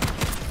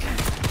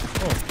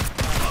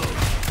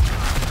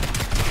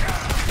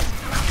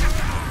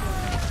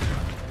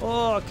 Oh.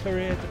 Oh,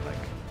 carried the bike.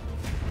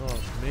 Oh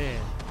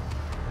man.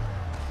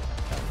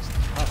 That was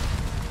tough.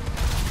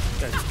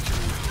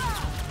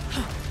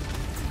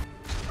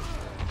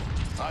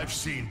 I've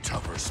seen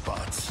tougher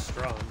spots.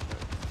 Strong.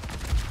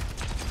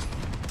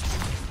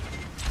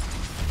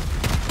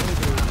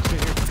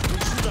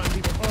 Shoot on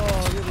people.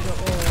 Oh, here we go.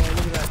 Oh,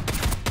 look at that.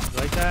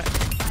 Like that.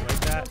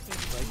 Like that.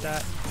 Like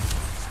that.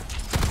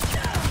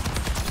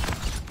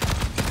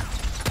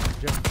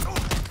 Jump. Come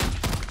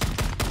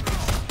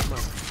on,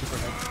 keep our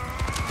head.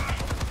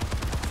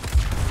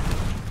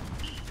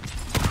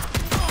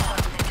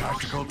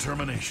 Tactical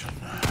termination.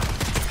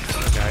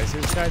 Guys,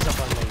 there's guys up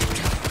on the roof.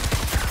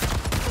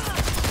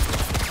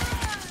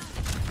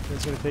 You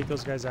guys gonna take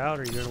those guys out,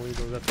 or are you gonna leave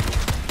those up here?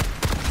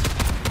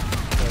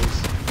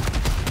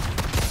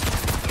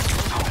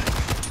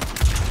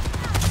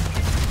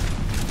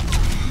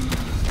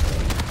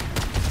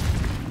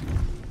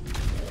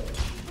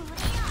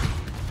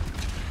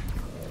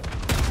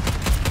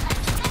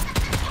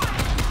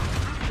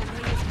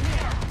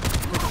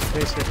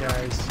 Face it,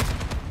 guys.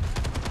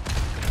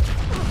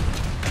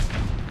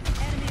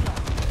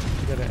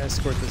 You gotta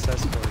escort this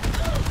escort.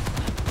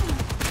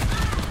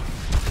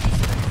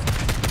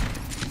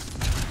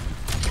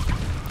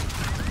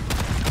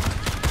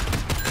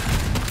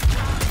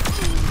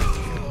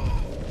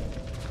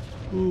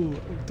 Ooh,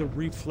 the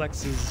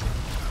reflexes.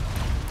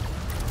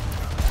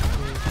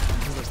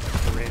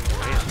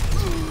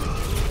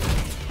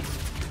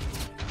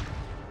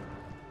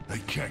 They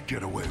can't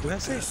get away with Did I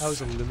say this. I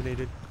was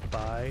eliminated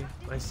by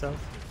myself?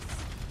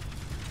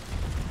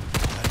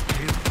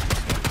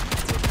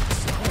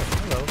 Oh,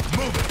 hello.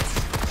 Move it!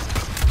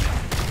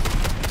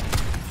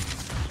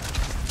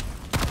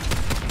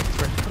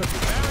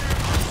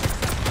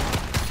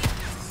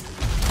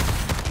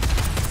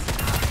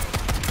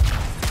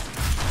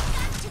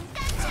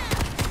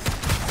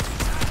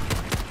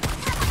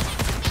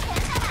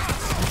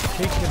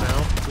 Take him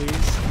out,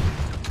 please.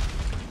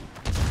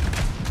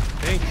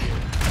 Thank you.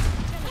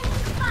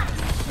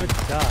 Good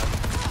God.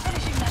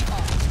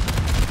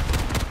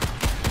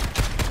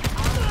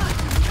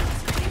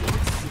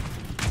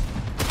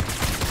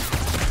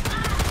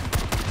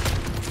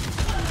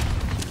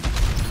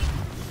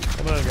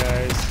 Come on,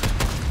 guys.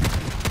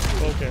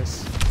 Focus.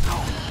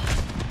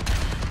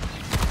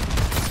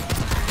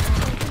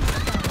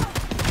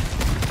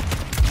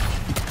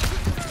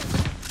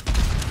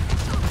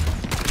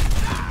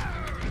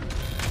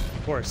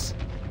 Of course.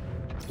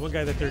 The one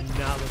guy that they're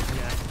not looking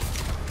at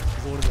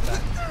is the one in the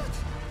back.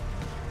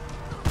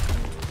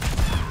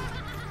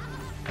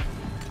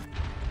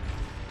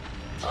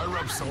 I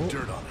rubbed some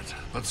dirt on it.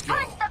 Let's go.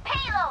 Where's the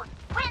payload?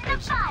 Win the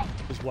fight!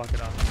 Just walk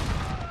it off.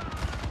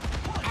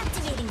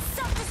 Activating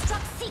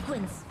self-destruct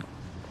sequence.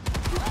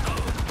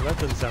 Well, that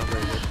doesn't sound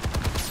very good.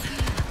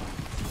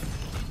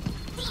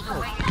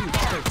 Oh, dude,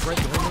 this guy's right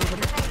behind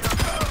everybody.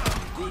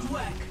 Good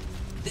work.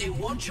 They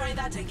won't try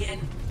that again.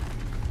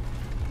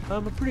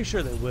 I'm pretty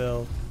sure they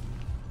will.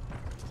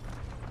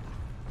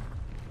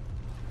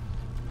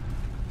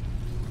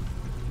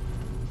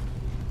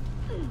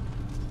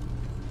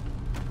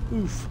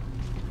 Oof.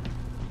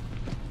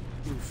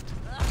 Oofed.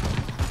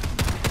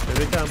 There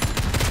they come.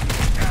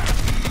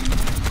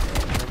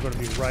 I'm going to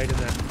be right in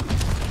that.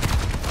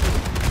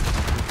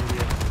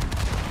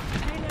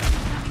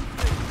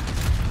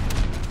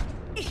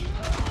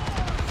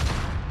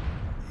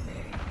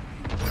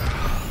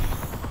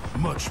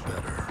 Much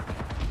better.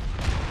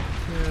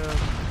 Yeah,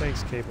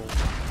 thanks, Cable.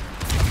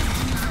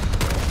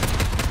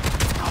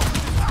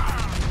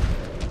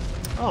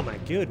 Oh my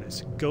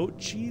goodness. Goat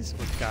cheese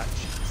or got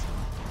cheese?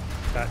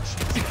 Got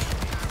cheese.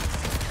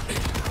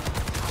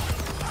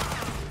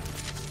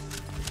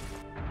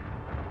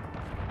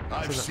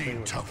 I've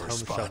seen tougher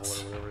spots.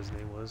 Shovel or whatever his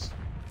name was.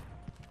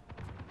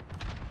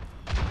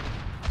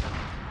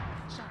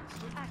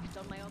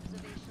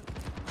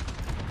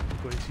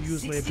 I'm going to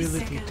use my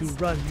ability to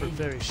run for a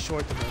very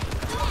short amount of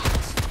time.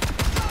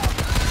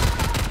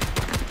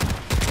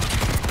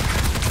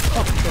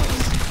 Oh,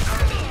 close.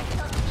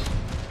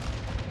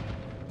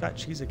 Got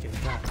cheese again.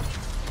 Got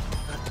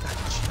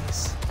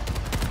cheese.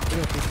 I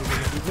don't think we're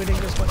going to be winning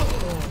this one. Oh,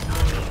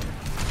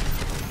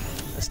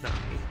 no. That's not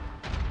me.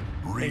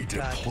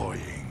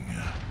 Redeploying.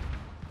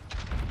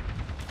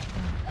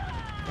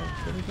 Oh,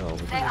 there we go.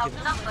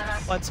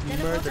 Let's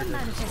murder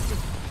them.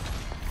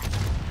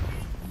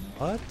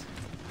 What?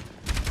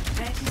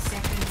 30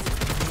 seconds.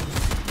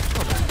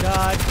 Oh my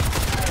god.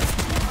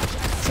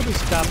 Somebody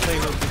stop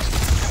playing with these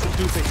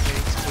stupid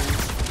games,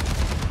 please.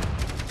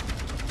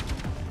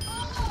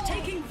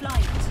 Taking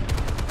flight.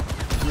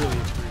 Really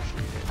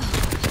appreciate it.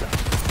 Stop.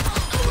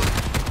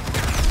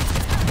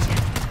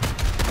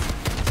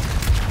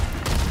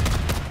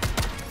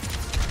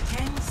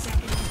 10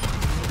 seconds.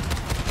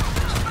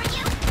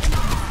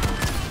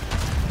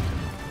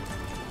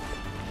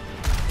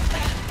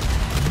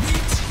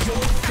 Meet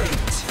your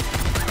fate.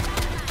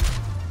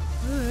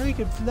 Oh, we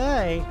can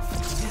fly.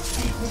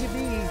 Look at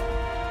me.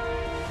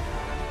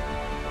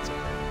 It's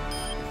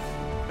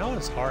okay. No,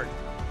 it's hard.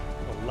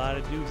 A lot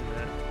of dudes in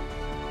that.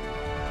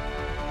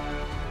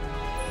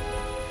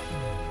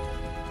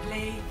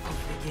 play of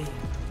the game.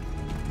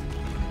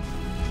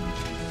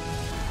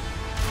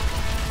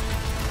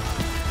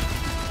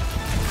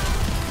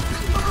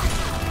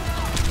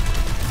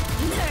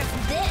 Nerf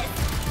this!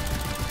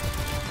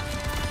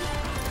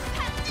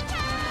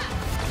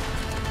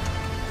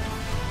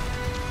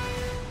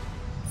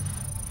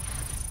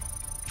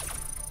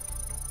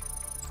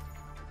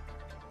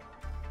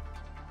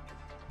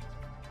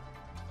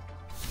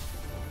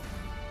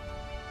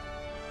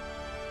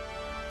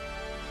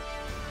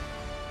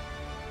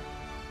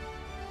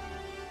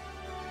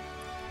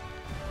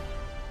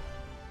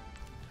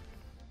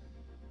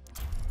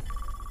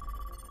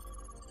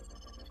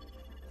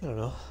 I don't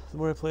know. The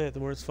more I play it, the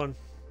more it's fun.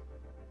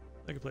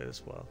 I can play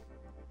this well.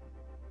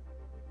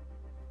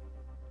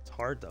 It's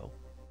hard though.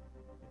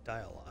 You die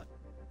a lot.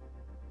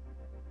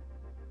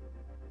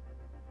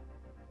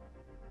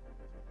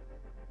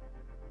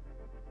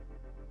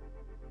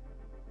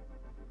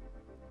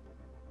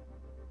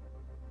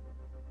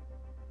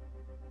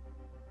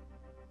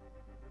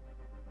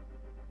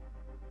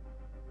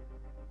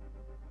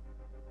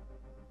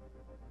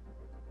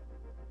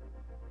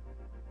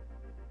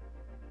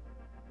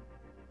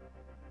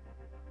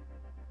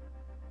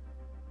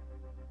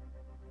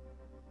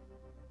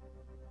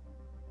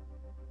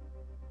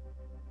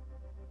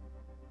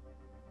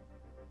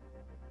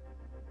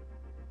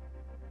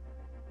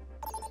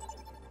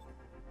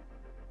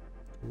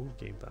 Ooh,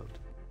 game found.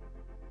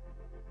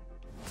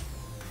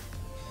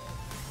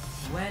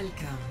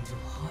 Welcome to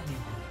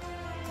Hollywood.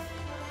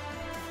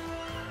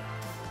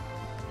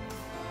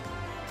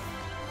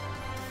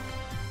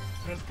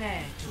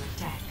 Prepare to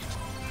attack.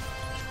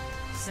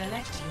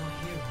 Select your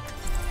hero.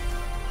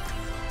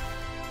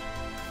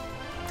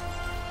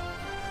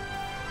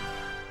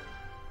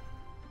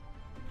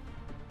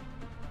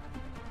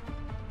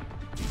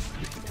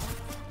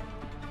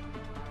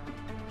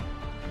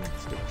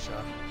 Let's give it a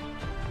shot.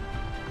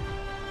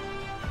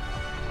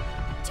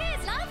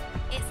 Cheers, love!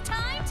 It's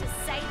time to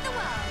save the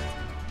world!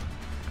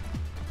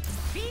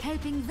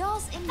 Helping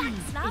those in need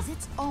Thanks, love. is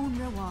its own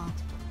reward.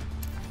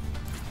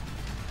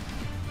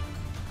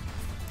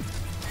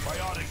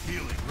 Biotic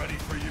healing ready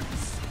for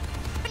use.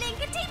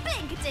 Blinkety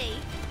blinkety!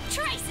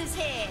 Tracer's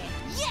here!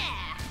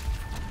 Yeah!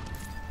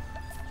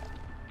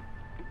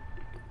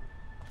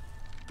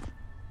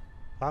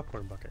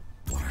 Popcorn bucket.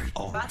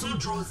 Battle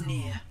draws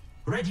near.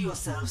 Ready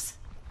yourselves.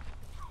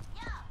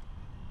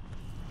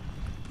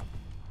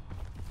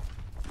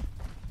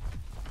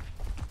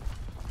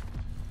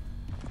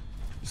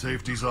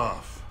 Safety's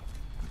off.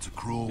 It's a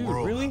cruel Dude,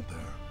 world really? out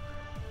there.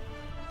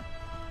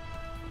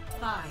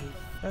 5,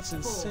 That's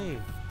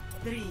insane.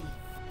 3,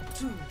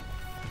 2,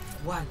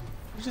 1.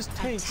 There's just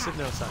tanks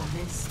sitting outside.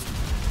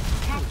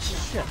 Capture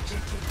shit.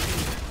 objective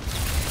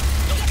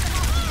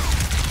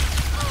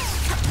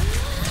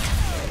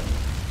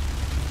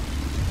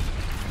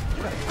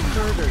Got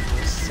murdered in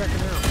the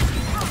second out.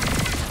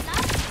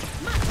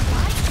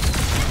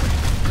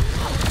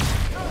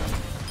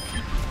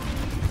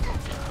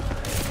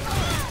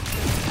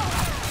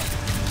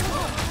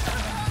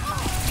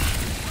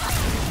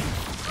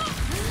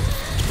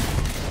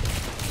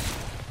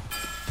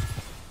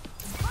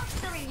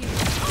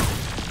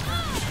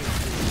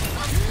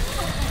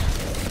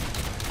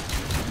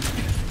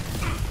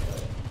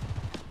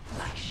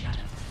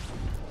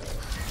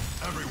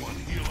 Everyone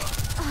heal up.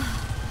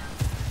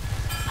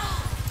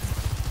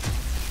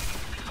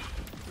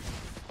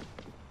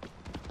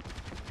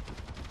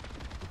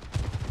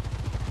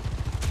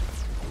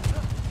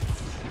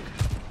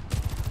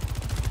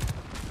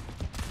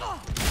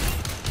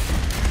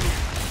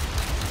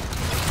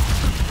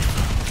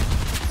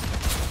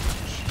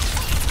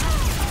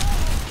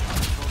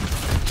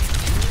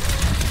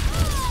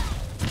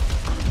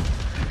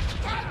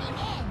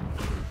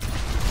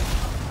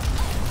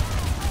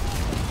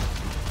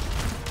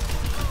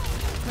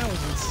 That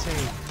was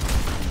insane.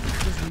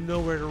 There's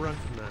nowhere to run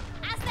from that.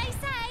 As they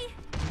say,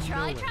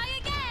 try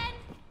again!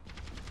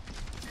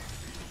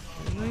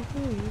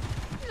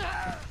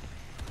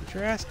 Get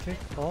your ass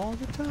kicked all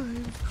the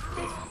time.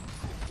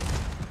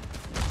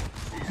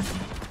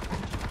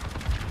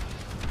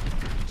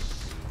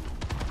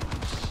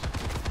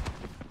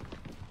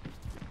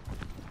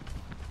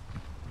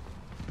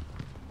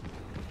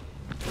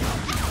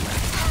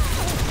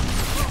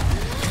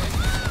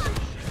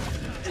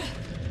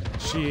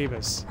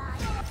 Jeebus.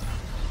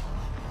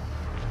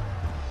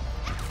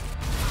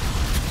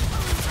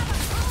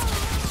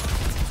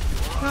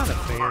 Not a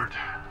fan.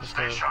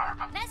 Stay sharp.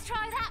 Let's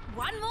try that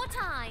one more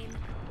time!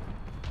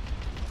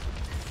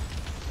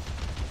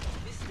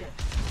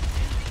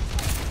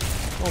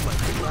 Oh my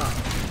god.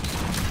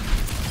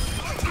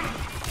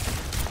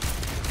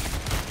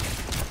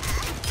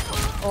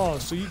 Oh,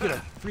 so you get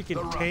a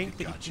freaking tank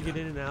that you can get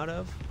in and out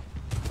of?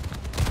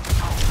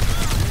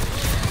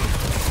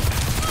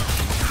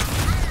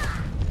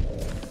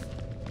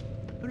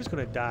 I'm just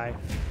gonna die,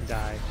 and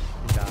die,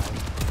 and die,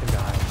 and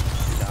die,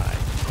 and die.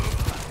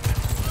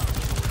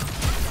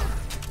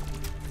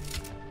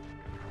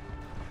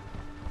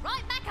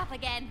 Right back up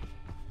again!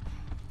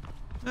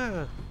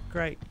 Ah,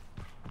 great.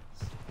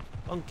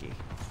 Funky.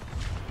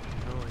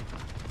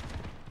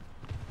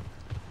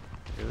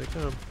 they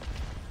come.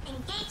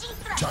 Engaging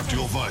thrusters.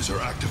 Tactical visor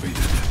activated.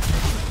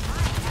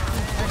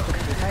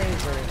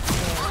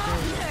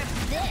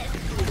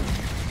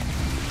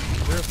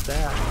 Nerf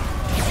that.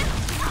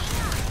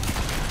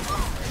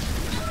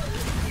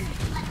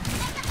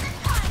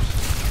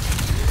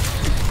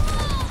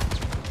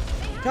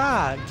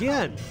 God,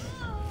 again.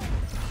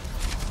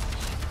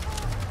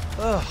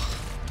 Ugh.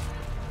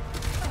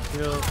 You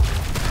know.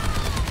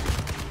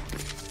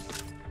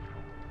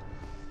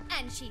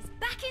 And she's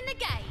back in the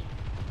game.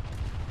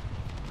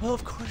 Well,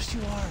 of course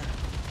you are.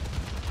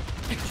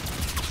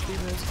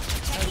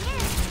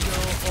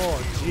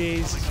 Oh,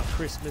 jeez.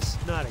 Christmas.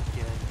 Not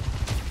again.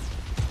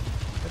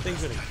 That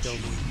thing's gonna kill me.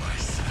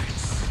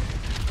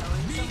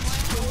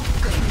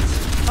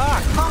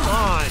 Ah, come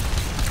on!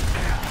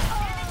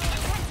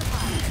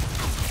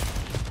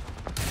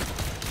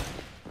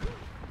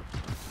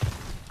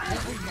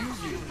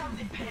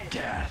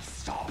 Death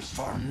stops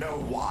for no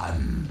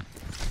one.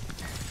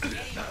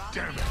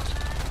 Damn it.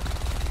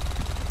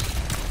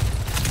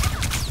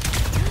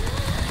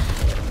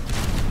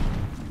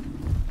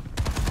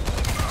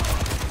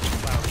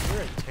 Wow,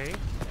 you're a tank?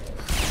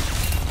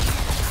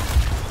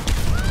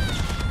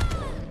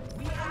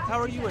 How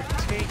are you a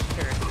tank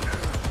character?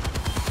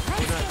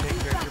 You're not a tank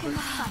character, but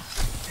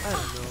I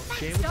don't know.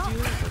 Damage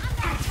dealer?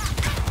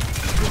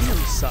 You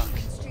really suck.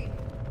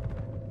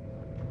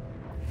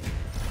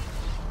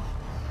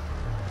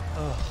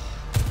 Ugh.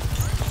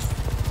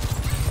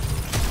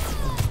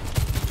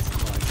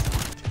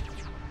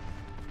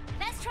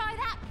 Let's try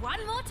that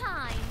one more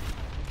time.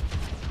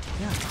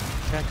 Yeah,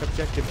 attack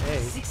objective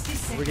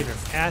A. We're getting our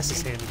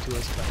asses handed to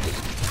us by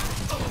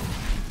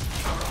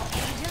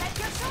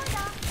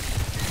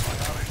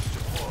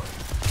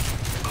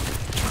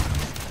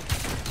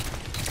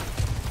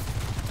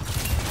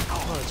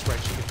oh, that's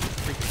right, she can do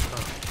freaking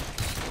time.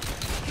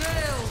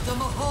 Kill the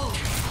Mahal.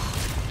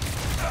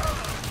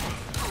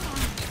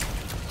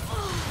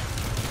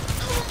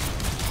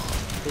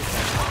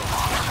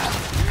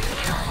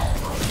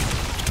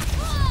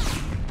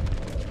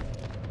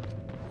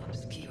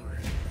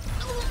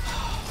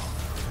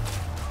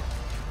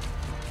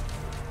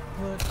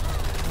 What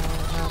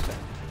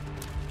happened?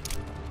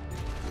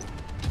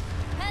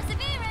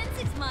 Perseverance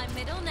is my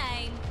middle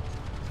name.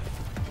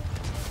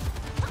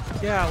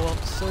 Yeah, well,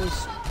 so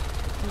is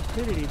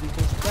stupidity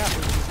because that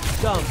was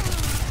just dumb.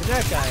 And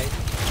that guy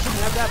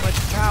didn't have that much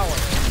power.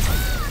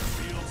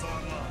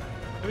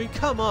 I mean,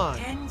 come on.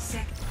 10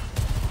 seconds.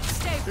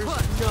 There's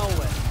no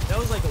way. That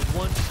was like a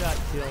one-shot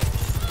kill.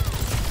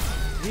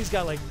 And he's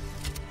got like,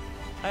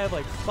 I have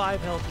like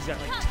 5 health. He's got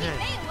like 10.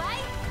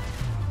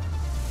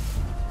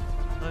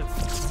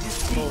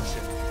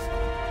 Bullshit.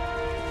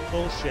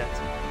 Bullshit.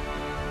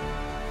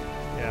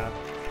 Yeah,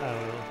 I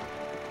don't know.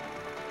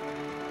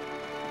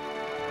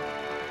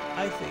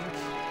 I think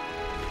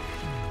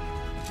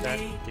that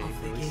game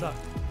really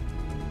sucked.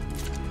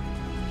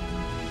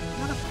 I'm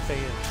not a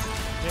fan.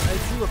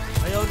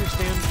 I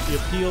understand the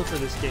appeal to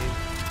this game.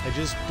 I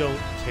just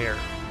don't care.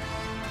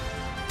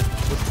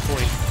 What's the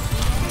point?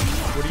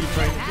 What are you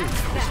trying to do?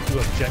 Just do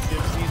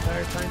objectives the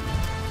entire time?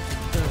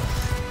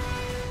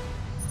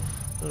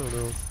 I don't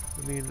know. I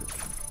mean,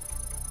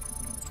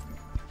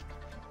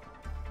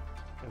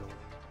 I don't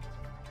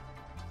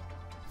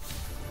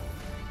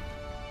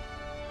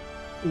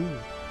know. Ooh,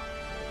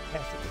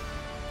 fantastic.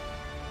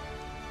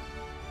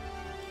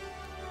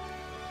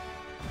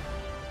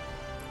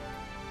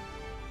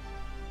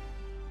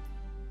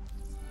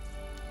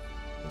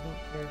 I don't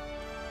care.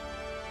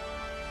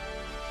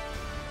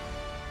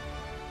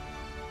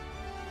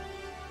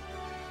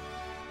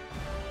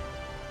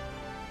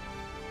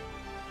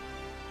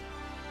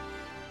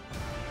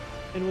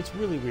 And what's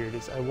really weird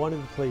is I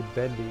wanted to play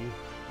Bendy,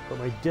 but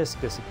my disc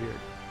disappeared.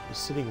 It was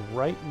sitting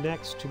right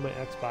next to my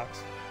Xbox.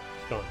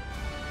 It's gone.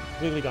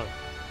 Completely gone.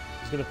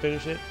 I was going to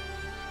finish it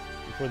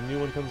before the new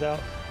one comes out.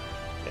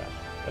 Yeah,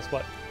 guess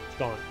what? It's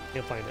gone.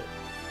 Can't find it.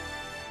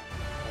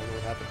 I don't know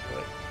what happened to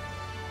it.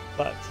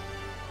 But,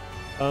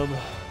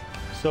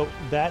 so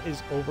that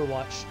is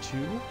Overwatch 2.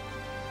 And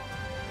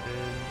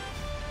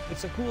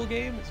it's a cool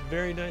game. It's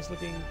very nice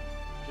looking.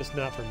 Just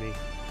not for me.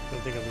 I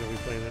don't think I'm going to be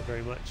playing that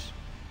very much.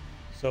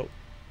 So,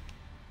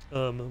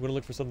 I'm going to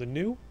look for something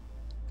new.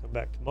 Come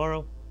back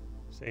tomorrow,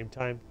 same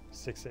time,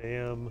 6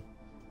 a.m.,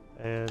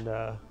 and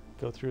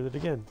go through it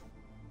again.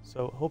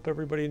 So, hope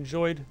everybody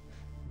enjoyed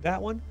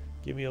that one.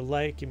 Give me a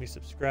like, give me a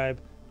subscribe,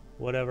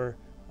 whatever,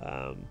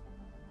 and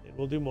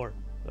we'll do more.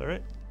 All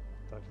right?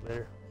 Talk to you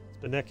later. It's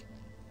been Nick.